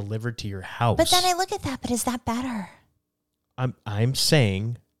have it delivered to your house. But then I look at that, but is that better? I'm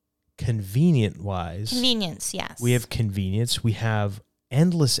saying convenient-wise. Convenience, yes. We have convenience. We have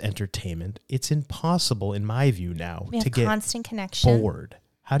endless entertainment. It's impossible, in my view now, We have to get constant connection. bored.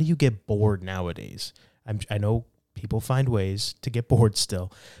 How do you get bored nowadays? I know people find ways to get bored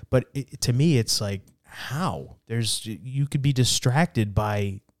still, but to me, it's like, how? You could be distracted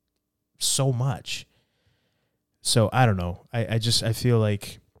by so much. So I don't know. I feel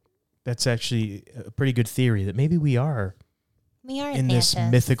like that's actually a pretty good theory that maybe we are in this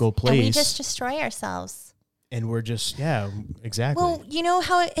Atlantis. mythical place. And we just destroy ourselves. And we're just, yeah, exactly. Well, you know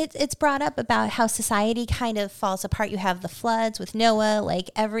how it's brought up about how society kind of falls apart. You have the floods with Noah, like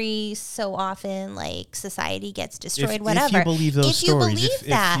every so often, like society gets destroyed, whatever. If you believe those stories. If you believe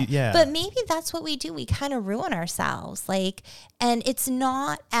that. Yeah. But maybe that's what we do. We kind of ruin ourselves. Like, and it's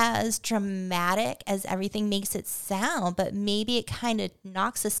not as dramatic as everything makes it sound, but maybe it kind of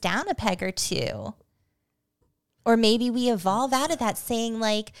knocks us down a peg or two. Or maybe we evolve out of that saying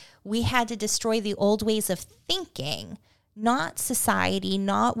like we had to destroy the old ways of thinking, not society,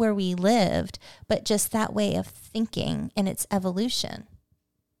 not where we lived, but just that way of thinking and its evolution.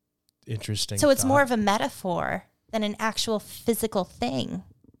 Interesting. So it's thought. more of a metaphor than an actual physical thing.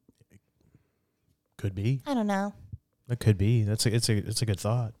 Could be. I don't know. It could be. It's a good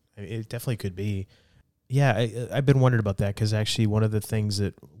thought. It definitely could be. Yeah, I've been wondering about that because actually one of the things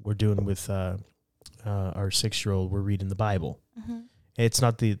that we're doing with our 6-year-old, we're reading the Bible. Mm-hmm. It's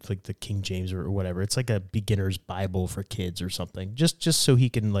not the King James or whatever. It's like a beginner's Bible for kids or something. Just so he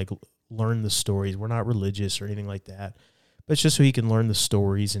can like learn the stories. We're not religious or anything like that, but it's just so he can learn the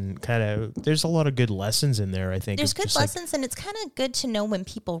stories and kind of. There's a lot of good lessons in there. I think There's It's good just like- lessons, and it's kind of good to know when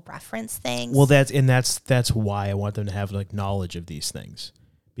people reference things. well, that's why I want them to have like knowledge of these things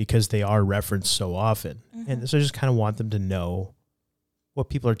because they are referenced so often, and so I just kind of want them to know what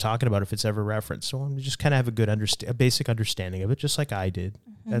people are talking about if it's ever referenced. So I'm just kind of have a good a basic understanding of it, just like I did.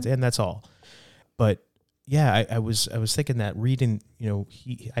 That's all. But yeah, I was thinking that reading,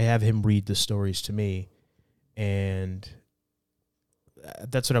 I have him read the stories to me, And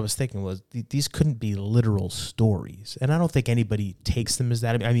that's what I was thinking was these couldn't be literal stories. And I don't think anybody takes them as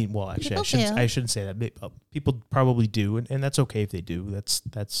that. I mean, well, actually, I shouldn't say that. People probably do, and that's okay if they do.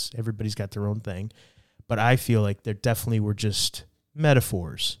 That's everybody's got their own thing. But I feel like there definitely were just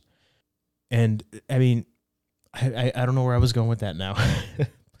metaphors. And I mean, I don't know where I was going with that now.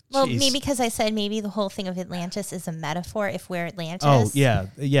 Well, Jeez. maybe because I said maybe the whole thing of Atlantis is a metaphor if we're Atlantis. Oh,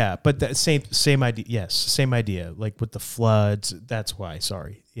 yeah. But that same idea. Yes, same idea. Like with the floods, that's why.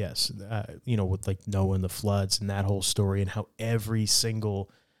 Sorry. Yes. With like Noah and the floods and that whole story and how every single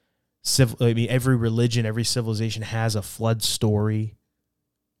every religion, every civilization has a flood story.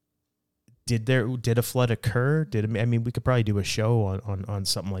 Did a flood occur? We could probably do a show on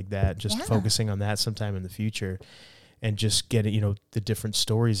something like that, just focusing on that sometime in the future. And just getting, the different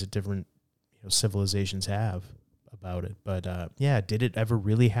stories that different civilizations have about it. But did it ever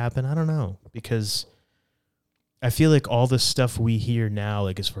really happen? I don't know, because I feel like all the stuff we hear now,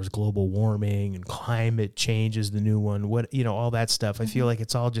 like as far as global warming and climate change is the new one, all that stuff, I feel like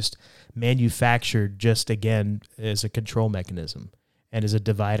it's all just manufactured just, again, as a control mechanism and as a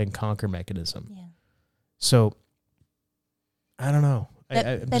divide and conquer mechanism. Yeah. So I don't know.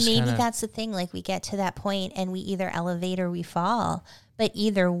 But maybe that's the thing. Like we get to that point and we either elevate or we fall. But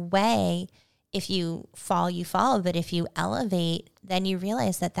either way, if you fall, you fall. But if you elevate, then you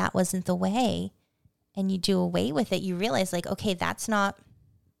realize that wasn't the way and you do away with it. You realize like, okay, that's not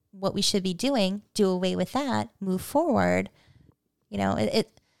what we should be doing. Do away with that. Move forward.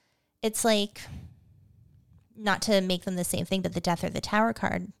 It's like, not to make them the same thing, but the death or the tower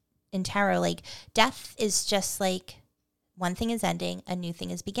card in tarot, like death is just like, one thing is ending, a new thing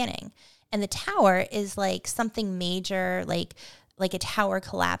is beginning. And the tower is like something major, like a tower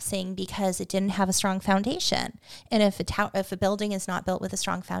collapsing because it didn't have a strong foundation. And if a building is not built with a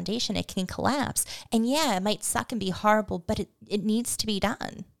strong foundation, it can collapse. And yeah, it might suck and be horrible, but it needs to be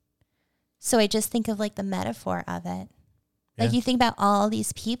done. So I just think of like the metaphor of it. Yeah. Like you think about all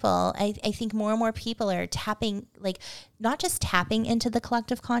these people, I think more and more people are tapping, like not just tapping into the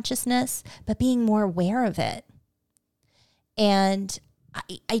collective consciousness, but being more aware of it. And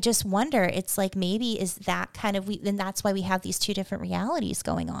I just wonder, it's like maybe is that kind of, and that's why we have these two different realities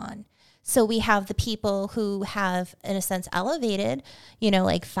going on. So we have the people who have, in a sense, elevated,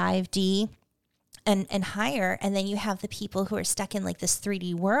 like 5D and higher. And then you have the people who are stuck in like this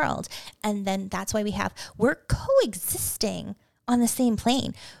 3D world. And then that's why we're coexisting on the same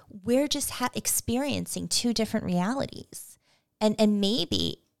plane. We're just experiencing two different realities. And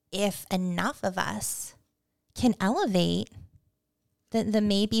maybe if enough of us can elevate, then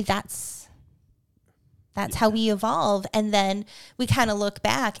maybe that's how we evolve. And then we kind of look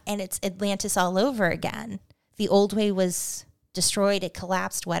back and it's Atlantis all over again. The old way was destroyed, it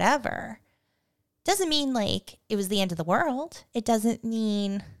collapsed, whatever. Doesn't mean like it was the end of the world. It doesn't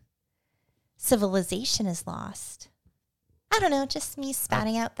mean civilization is lost. I don't know, just me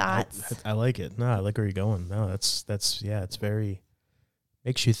spouting out thoughts. I like it. No, I like where you're going. No, that's it's very,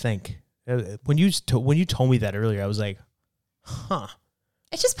 makes you think. When you told me that earlier, I was like, huh.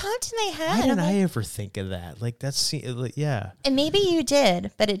 It just popped in my head. Why didn't I ever think of that? Like that's, yeah. And maybe you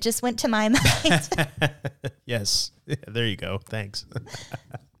did, but it just went to my mind. Yes. Yeah, there you go. Thanks.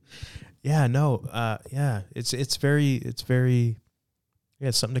 Yeah, no. Yeah, it's very,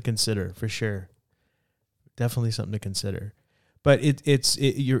 yeah, something to consider for sure. Definitely something to consider. But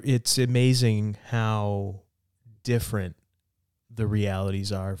it's amazing how different the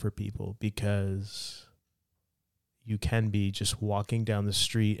realities are for people, because you can be just walking down the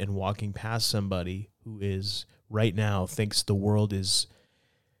street and walking past somebody who is right now thinks the world is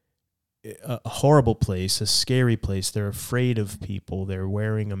a horrible place, a scary place. They're afraid of people. They're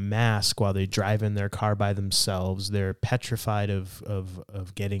wearing a mask while they drive in their car by themselves. They're petrified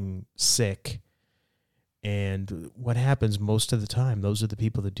of getting sick. And what happens most of the time? Those are the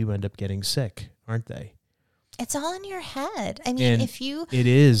people that do end up getting sick, aren't they? It's all in your head. I mean, and if you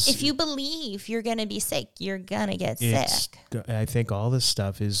believe you're going to be sick, you're going to get sick. I think all this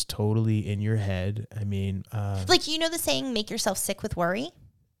stuff is totally in your head. I mean, like, the saying, make yourself sick with worry.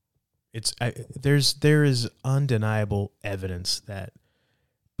 There is undeniable evidence that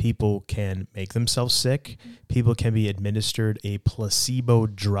people can make themselves sick. People can be administered a placebo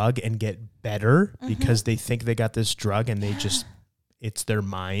drug and get better because they think they got this drug, and they just, it's their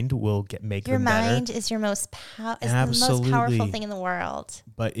mind will make them better. Your mind is the most powerful thing in the world.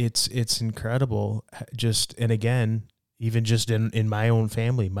 But it's incredible. And again, even just in my own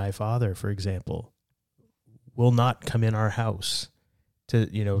family, my father, for example, will not come in our house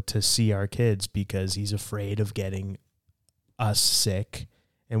to see our kids because he's afraid of getting us sick.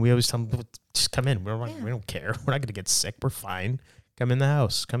 And we always tell him, just come in. We don't care. We're not going to get sick. We're fine. Come in the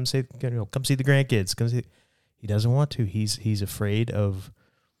house. Come see the grandkids. Come see. He doesn't want to. He's afraid of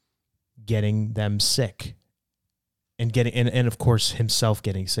getting them sick and of course himself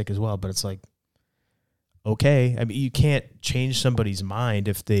getting sick as well. But it's like, okay, I mean, you can't change somebody's mind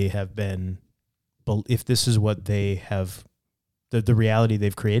if this is what they have, the reality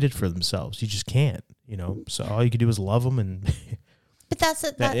they've created for themselves. You just can't, so all you can do is love them But that's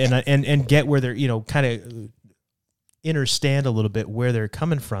it. and get where they're, kind of understand a little bit where they're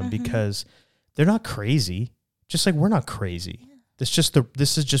coming from, because they're not crazy, just like we're not crazy. Yeah.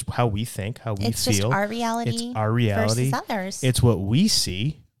 This is just how we think, how we feel. It's just our reality. It's our reality versus others. It's what we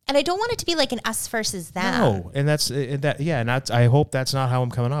see. And I don't want it to be like an us versus them. No, and I hope that's not how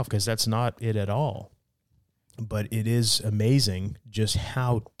I'm coming off, because that's not it at all. But it is amazing just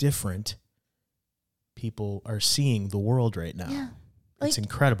how different people are seeing the world right now. Yeah. It's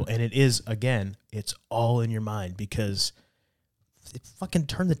incredible. And it is, again, it's all in your mind, because fucking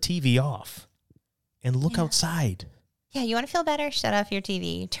turn the TV off and look outside. Yeah, you want to feel better? Shut off your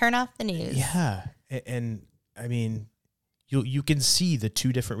TV. Turn off the news. Yeah. And I mean, you can see the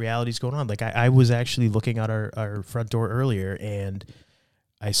two different realities going on. Like I was actually looking out our front door earlier, and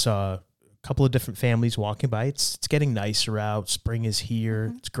I saw a couple of different families walking by. It's getting nicer out. Spring is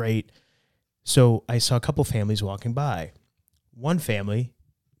here. It's great. So I saw a couple families walking by. One family,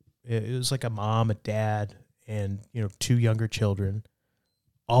 it was like a mom, a dad, and 2 younger children,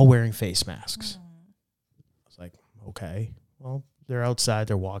 all wearing face masks. I was like, okay, well, they're outside,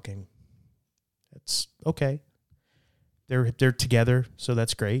 they're walking. It's okay. They're together, so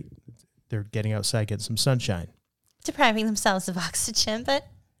that's great. They're getting outside, getting some sunshine. Depriving themselves of oxygen, but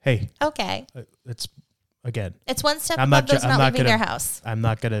hey, okay. It's again. It's one step above those not leaving their house. I'm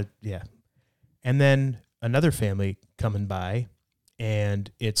not gonna, yeah. And then another family coming by,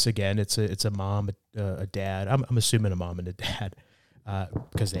 and it's a mom, a dad. I'm assuming a mom and a dad,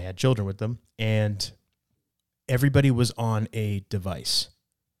 because they had children with them, and everybody was on a device.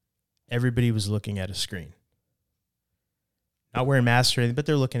 Everybody was looking at a screen. Not wearing masks or anything, but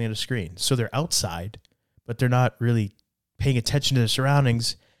they're looking at a screen. So they're outside, but they're not really paying attention to their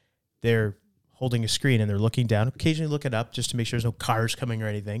surroundings. They're holding a screen and they're looking down, occasionally looking up just to make sure there's no cars coming or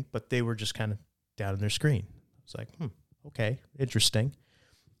anything, but they were just kind of down on their screen. It's like, okay, interesting.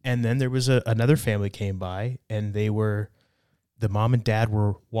 And then there was another family came by, and the mom and dad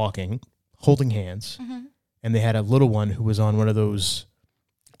were walking, holding hands, and they had a little one who was on one of those,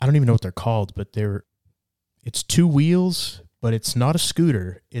 I don't even know what they're called, but it's 2 wheels, but it's not a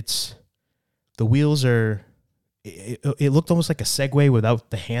scooter. The wheels are, it looked almost like a Segway without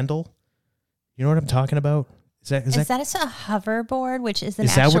the handle. You know what I'm talking about? Is that a hoverboard, which is an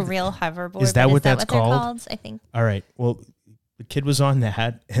actual real hoverboard? Is that what that's called? I think. All right. Well, the kid was on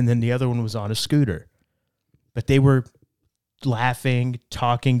that, and then the other one was on a scooter. But they were laughing,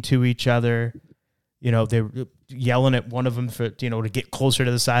 talking to each other. They were yelling at one of them for, to get closer to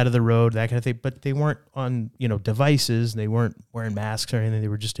the side of the road, that kind of thing. But they weren't on, devices. They weren't wearing masks or anything. They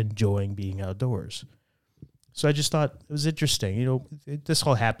were just enjoying being outdoors. So I just thought it was interesting. This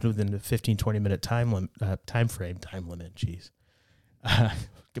all happened within the 15, 20-minute time limit. Jeez.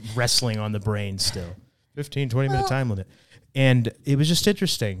 Wrestling on the brain still. 15, 20-minute time limit. And it was just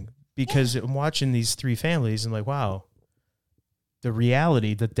interesting because I'm watching these 3 families and like, wow, the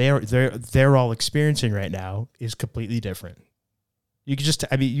reality that they're all experiencing right now is completely different. You can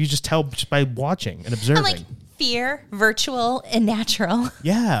just tell just by watching and observing. And like fear, virtual and natural.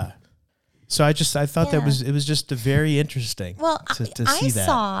 Yeah. So I thought it was just very interesting. Well, to see that. I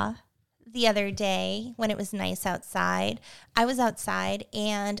saw the other day when it was nice outside. I was outside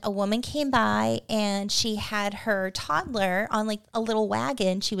and a woman came by and she had her toddler on like a little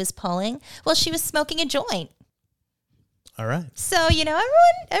wagon she was pulling. Well, she was smoking a joint. All right. So,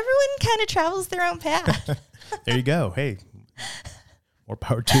 everyone kind of travels their own path. There you go. Hey, more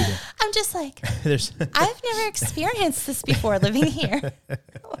power to them. I'm just like, I've never experienced this before living here.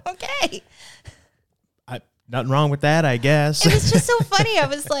 Okay. Nothing wrong with that, I guess. It was just so funny. I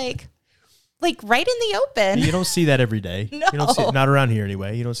was like right in the open. You don't see that every day. No. You don't see it, not around here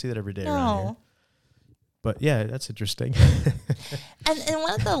anyway. You don't see that every day around here. But yeah, that's interesting. And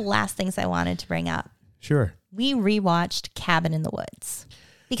one of the last things I wanted to bring up. Sure. We rewatched Cabin in the Woods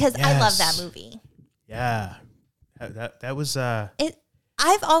because I love that movie. Yeah. That was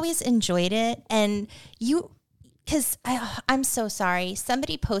I've always enjoyed it, and because I'm so sorry.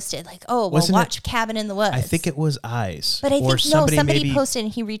 Somebody posted like, "Oh, well, watch Cabin in the Woods." I think it was Eyes, but I think somebody posted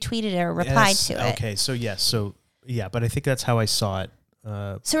and he retweeted it or replied to it. Okay, so yes, but I think that's how I saw it.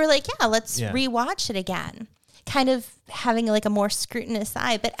 So we're like, let's rewatch it again. kind of having like a more scrutinous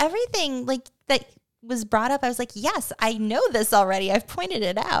eye. But everything like that was brought up, I was like, yes, I know this already. I've pointed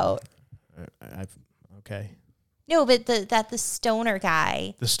it out. Okay. No, but the stoner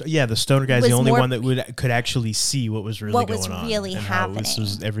guy. The stoner guy's was the only more- one that could actually see what was really What going was on. really and how this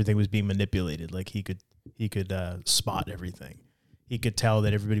happening. everything was being manipulated. Like he could spot everything. He could tell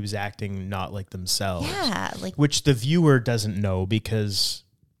that everybody was acting not like themselves. Yeah, like Which the viewer doesn't know because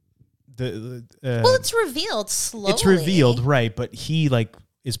well, it's revealed slowly. it's revealed, right? But he like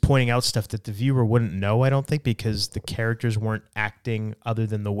is pointing out stuff that the viewer wouldn't know, I don't think, because the characters weren't acting other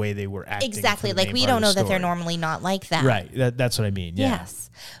than the way they were acting. Exactly. for the Like main we part don't of know the that they're story. normally not like that. Right. That's what I mean. Yeah.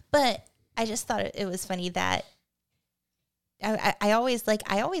 Yes. But I just thought it was funny that I always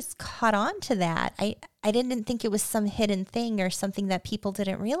caught on to that. I didn't think it was some hidden thing or something that people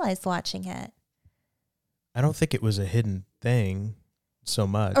didn't realize watching it. I don't think it was a hidden thing so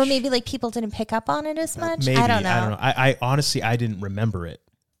much. Or maybe like people didn't pick up on it as much. Maybe, I don't know. I honestly, I didn't remember it.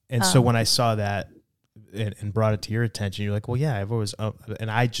 And so when I saw that and brought it to your attention, you're like, well, yeah, I've always, and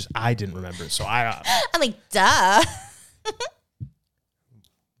I didn't remember it. So I'm like, duh.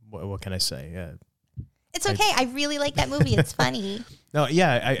 what can I say? Yeah. It's okay. I really like that movie. It's funny. No,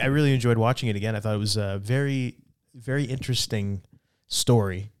 yeah, I really enjoyed watching it again. I thought it was a very, very interesting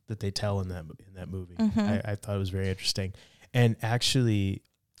story that they tell in that movie. I thought it was very interesting. And actually,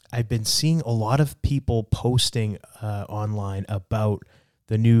 I've been seeing a lot of people posting online about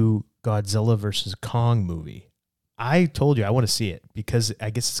the new Godzilla versus Kong movie. I told you I want to see it because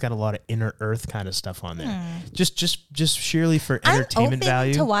I guess it's got a lot of inner Earth kind of stuff on there. Just sheerly for entertainment I'm open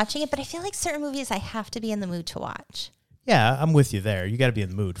value. to watching it, but I feel like certain movies I have to be in the mood to watch. Yeah, I'm with you there. You got to be in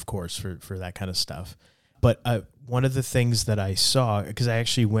the mood, of course, for that kind of stuff. But one of the things that I saw, because I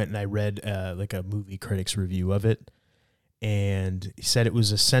actually went and I read like a movie critic's review of it, and he said it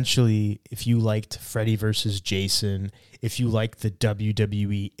was essentially, if you liked Freddy versus Jason, if you like the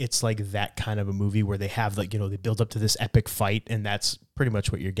WWE, it's like that kind of a movie where they have like, they build up to this epic fight, and that's pretty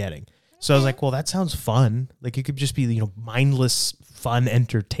much what you're getting. So I was like, well, that sounds fun. Like it could just be, mindless, fun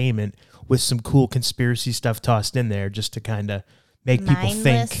entertainment with some cool conspiracy stuff tossed in there just to kind of make people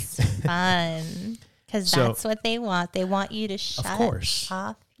think. Fun. Because that's what they want. They want you to shut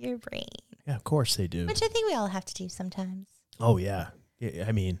off your brain. Yeah, of course they do. Which I think we all have to do sometimes. Oh, yeah.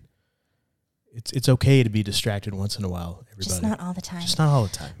 I mean, it's okay to be distracted once in a while, everybody. Just not all the time. Just not all the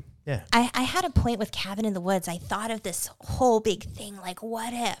time. Yeah. I had a point with Cabin in the Woods. I thought of this whole big thing, like,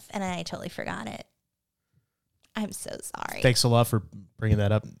 what if? And I totally forgot it. I'm so sorry. Thanks a lot for bringing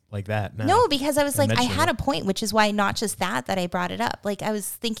that up like that. No, because I was like, I had it. a point, which is why not just that I brought it up. Like I was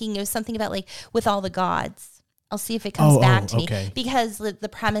thinking it was something about like with all the gods. I'll see if it comes back to me. Because the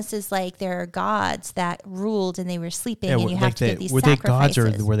premise is like there are gods that ruled and they were sleeping and you have to give these were sacrifices. They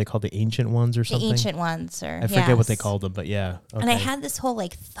gods or were they called the ancient ones or something? The ancient ones. Or I forget what they called them, but yeah. Okay. And I had this whole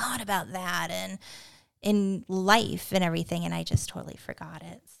like thought about that and in life and everything, and I just totally forgot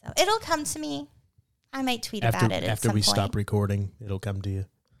it. So it'll come to me. I might tweet about it at after some we point. stop recording. It'll come to you.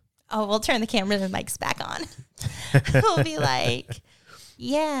 Oh, we'll turn the camera and mics back on. We'll be like,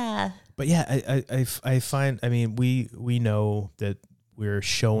 yeah. But yeah, I find, I mean, we know that we're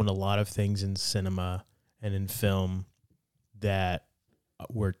shown a lot of things in cinema and in film that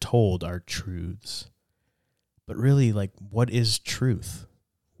we're told are truths. But really, like, what is truth?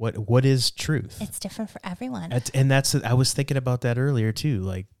 What is truth? It's different for everyone. I was thinking about that earlier too.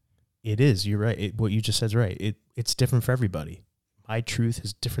 Like, it is. You're right. What you just said is right. It's different for everybody. My truth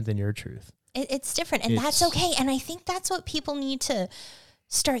is different than your truth. It's different, and that's okay. And I think that's what people need to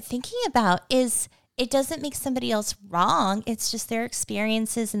start thinking about is it doesn't make somebody else wrong. It's just their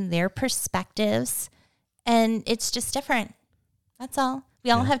experiences and their perspectives, and it's just different. That's all. We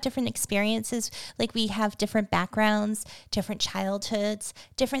all have different experiences. Like we have different backgrounds, different childhoods,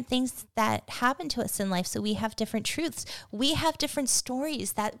 different things that happen to us in life. So we have different truths. We have different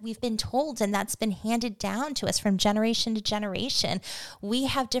stories that we've been told and that's been handed down to us from generation to generation. We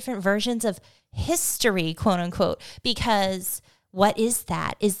have different versions of history, quote unquote, because what is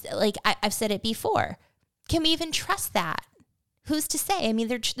that? Is like, I've said it before. Can we even trust that? Who's to say? I mean,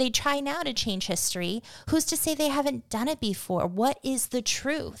 they try now to change history. Who's to say they haven't done it before? What is the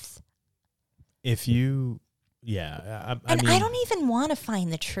truth? I mean, I don't even want to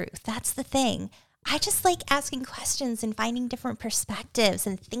find the truth. That's the thing. I just like asking questions and finding different perspectives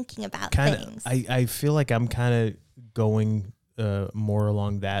and thinking about things. I feel like I'm kind of going more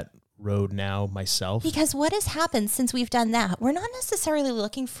along that road now myself. Because what has happened since we've done that? We're not necessarily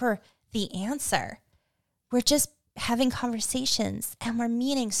looking for the answer. We're just having conversations and we're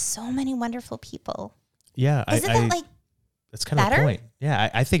meeting so many wonderful people. Yeah. Isn't that like that's kind of the better? point. Yeah.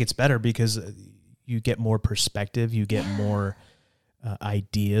 I think it's better because you get more perspective, you get more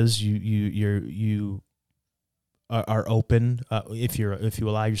ideas. You are open. If you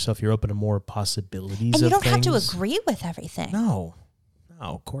allow yourself, you're open to more possibilities. And you of don't have to things. agree with everything. No,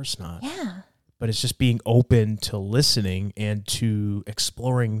 of course not. Yeah. But it's just being open to listening and to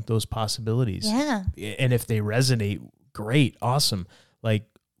exploring those possibilities. Yeah. And if they resonate, great, awesome. Like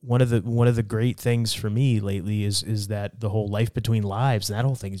one of the great things for me lately is that the whole life between lives, that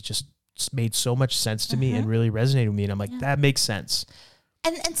whole thing has just made so much sense to me and really resonated with me. And I'm like, that makes sense.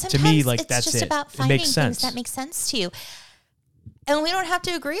 And sometimes To me, like, it's that's just it. about It finding makes things sense. that make sense to you. And we don't have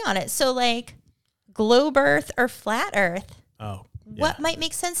to agree on it. So like globe Earth or flat Earth, Oh, what might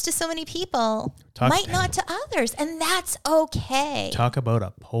make sense to so many people Talk- might not to others. And that's okay. Talk about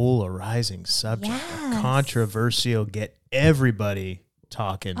a polarizing subject, Yes. controversial, get everybody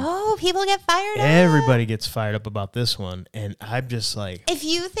talking. Oh, people get fired up. Everybody gets fired up about this one. And I'm just like, If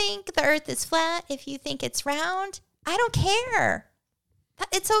you think the Earth is flat, if you think it's round, I don't care.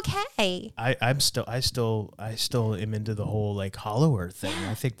 It's okay. I still am into the whole like hollow earth thing.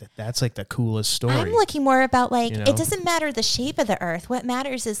 I think that's like the coolest story. I'm looking more about like, You know? it doesn't matter the shape of the Earth. What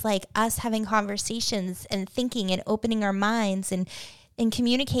matters is like us having conversations and thinking and opening our minds and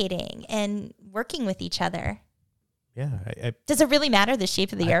communicating and working with each other. Yeah. Does it really matter the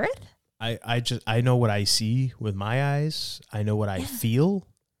shape of the Earth? I know what I see with my eyes. I know what I feel.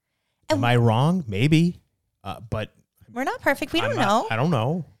 Am I wrong? Maybe. But We're not perfect. We I'm don't not- know. I don't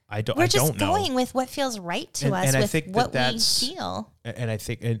know. We're just don't know. going with what feels right to us, And I with think what we that's- feel. And I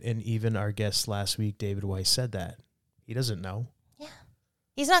think, and even our guest last week, David Weiss, said that he doesn't know.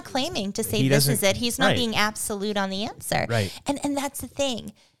 He's not claiming to say He this doesn't- is it. He's not right. being absolute on the answer. Right. And that's the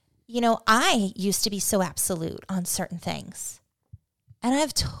thing. You know, I used to be so absolute on certain things. And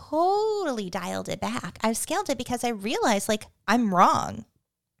I've totally dialed it back. I've scaled it because I realized like I'm wrong.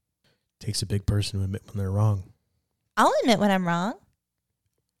 Takes a big person to admit when they're wrong. I'll admit when I'm wrong.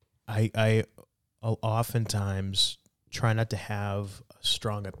 I oftentimes try not to have a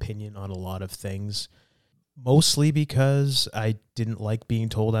strong opinion on a lot of things, mostly because I didn't like being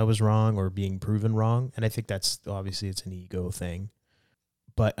told I was wrong or being proven wrong. And I think that's obviously it's an ego thing.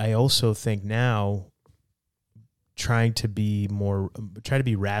 But I also think now trying to be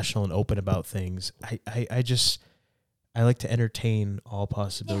rational and open about things. I like to entertain all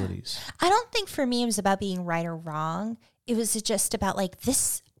possibilities. I don't think for me it was about being right or wrong. It was just about like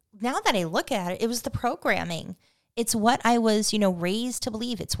this. Now that I look at it, it was the programming. It's what I was, raised to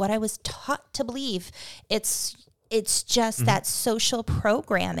believe. It's what I was taught to believe. It's just that social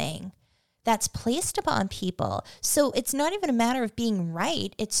programming that's placed upon people. So it's not even a matter of being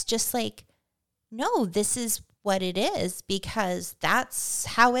right. It's just like, no, this is what it is because that's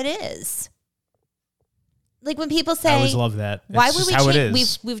how it is. Like when people say, I always love that. why It's would just we how it change?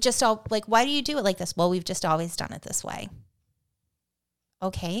 is. We've just all like, why do you do it like this? Well, we've just always done it this way.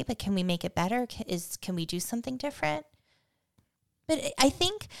 Okay, but can we make it better? Can we do something different? But I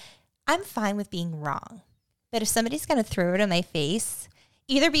think I'm fine with being wrong. But if somebody's going to throw it in my face,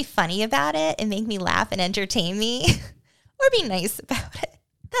 either be funny about it and make me laugh and entertain me, or be nice about it.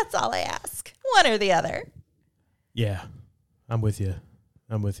 That's all I ask. One or the other. Yeah, I'm with you.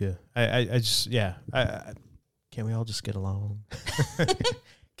 I just, yeah. Can't we all just get along?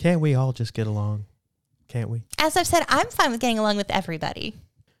 Can't we all just get along? Can't we? As I've said, I'm fine with getting along with everybody.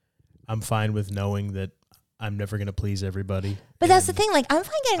 I'm fine with knowing that I'm never going to please everybody. But that's the And thing. Like, I'm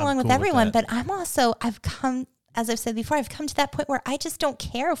fine getting I'm along with cool with everyone, that. but I'm also, as I've said before, I've come to that point where I just don't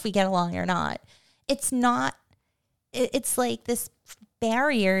care if we get along or not. It's not, it's like this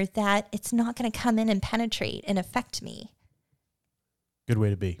barrier that it's not going to come in and penetrate and affect me. Good way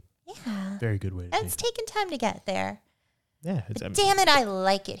to be. Yeah. Very good way to And be. it's taken time to get there. Yeah, But damn it, I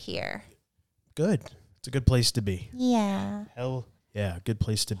like it here. good. It's a good place to be. Yeah. Hell, yeah, good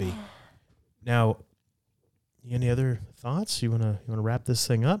place to be. Now, any other thoughts? You wanna wrap this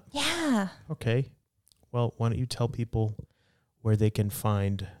thing up? Yeah. Okay. Well, why don't you tell people where they can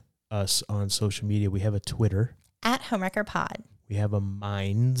find us on social media? We have a Twitter. At Homewrecker Pod. We have a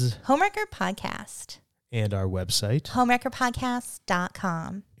Minds Homewrecker Podcast. and our website.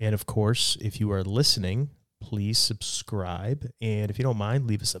 Homewreckerpodcast.com. And of course, if you are listening, please subscribe. And if you don't mind,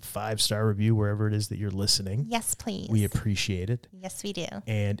 leave us a 5-star review wherever it is that you're listening. Yes, please. We appreciate it. Yes, we do.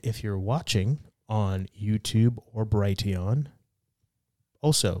 And if you're watching on YouTube or Brighteon,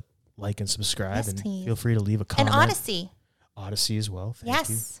 also like and subscribe. Yes, and please. feel free to leave a And comment. Odyssey. Odyssey as well. Thank you.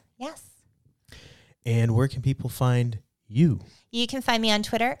 Yes. Yes. And where can people find you? You can find me on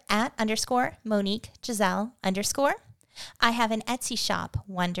Twitter at _Monique Giselle _. I have an Etsy shop,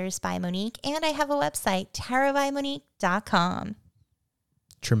 Wonders by Monique, and I have a website, tarotbymonique.com.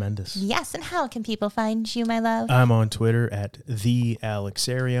 tremendous. Yes, and how can people find you, my love? I'm on Twitter at the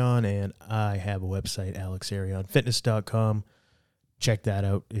Alexarion, and I have a website, alexarionfitness.com. Check that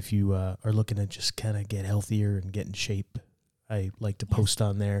out if you are looking to just kind of get healthier and get in shape. I like to post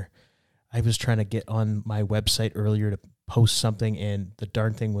on there. I was trying to get on my website earlier to post something, and the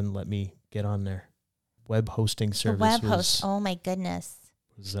darn thing wouldn't let me get on there. Web hosting service the web host. Oh my goodness.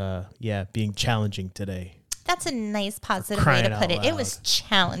 was being challenging today. That's a nice positive way to put it. It was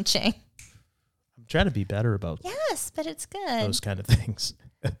challenging. I'm trying to be better about Yes, but it's good. those kind of things.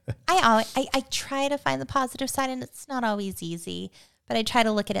 I try to find the positive side, and it's not always easy. But I try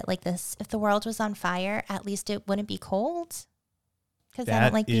to look at it like this: if the world was on fire, at least it wouldn't be cold. Because I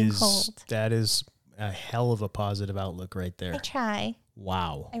don't like being cold. That is a hell of a positive outlook right there. I try.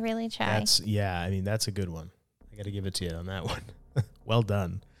 Wow. I really try. That's a good one. I got to give it to you on that one. Well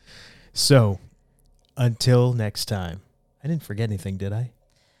done. So, until next time. I didn't forget anything, did I?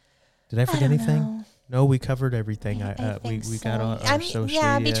 Did I forget anything? Know. No, we covered everything. I think we so. got our social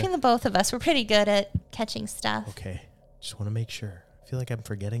Yeah, media. between the both of us, we're pretty good at catching stuff. Okay. Just want to make sure. I feel like I'm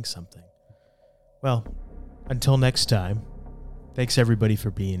forgetting something. Well, until next time. Thanks everybody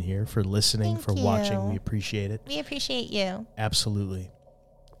for being here, for listening, Thank for watching. you. We appreciate it. We appreciate you. Absolutely.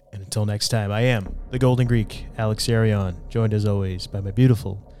 And until next time, I am the Golden Greek, Alex Arion, joined as always by my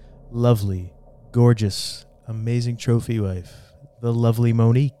beautiful, lovely, gorgeous, amazing trophy wife, the lovely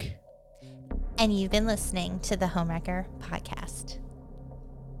Monique. And you've been listening to the Homewrecker Podcast.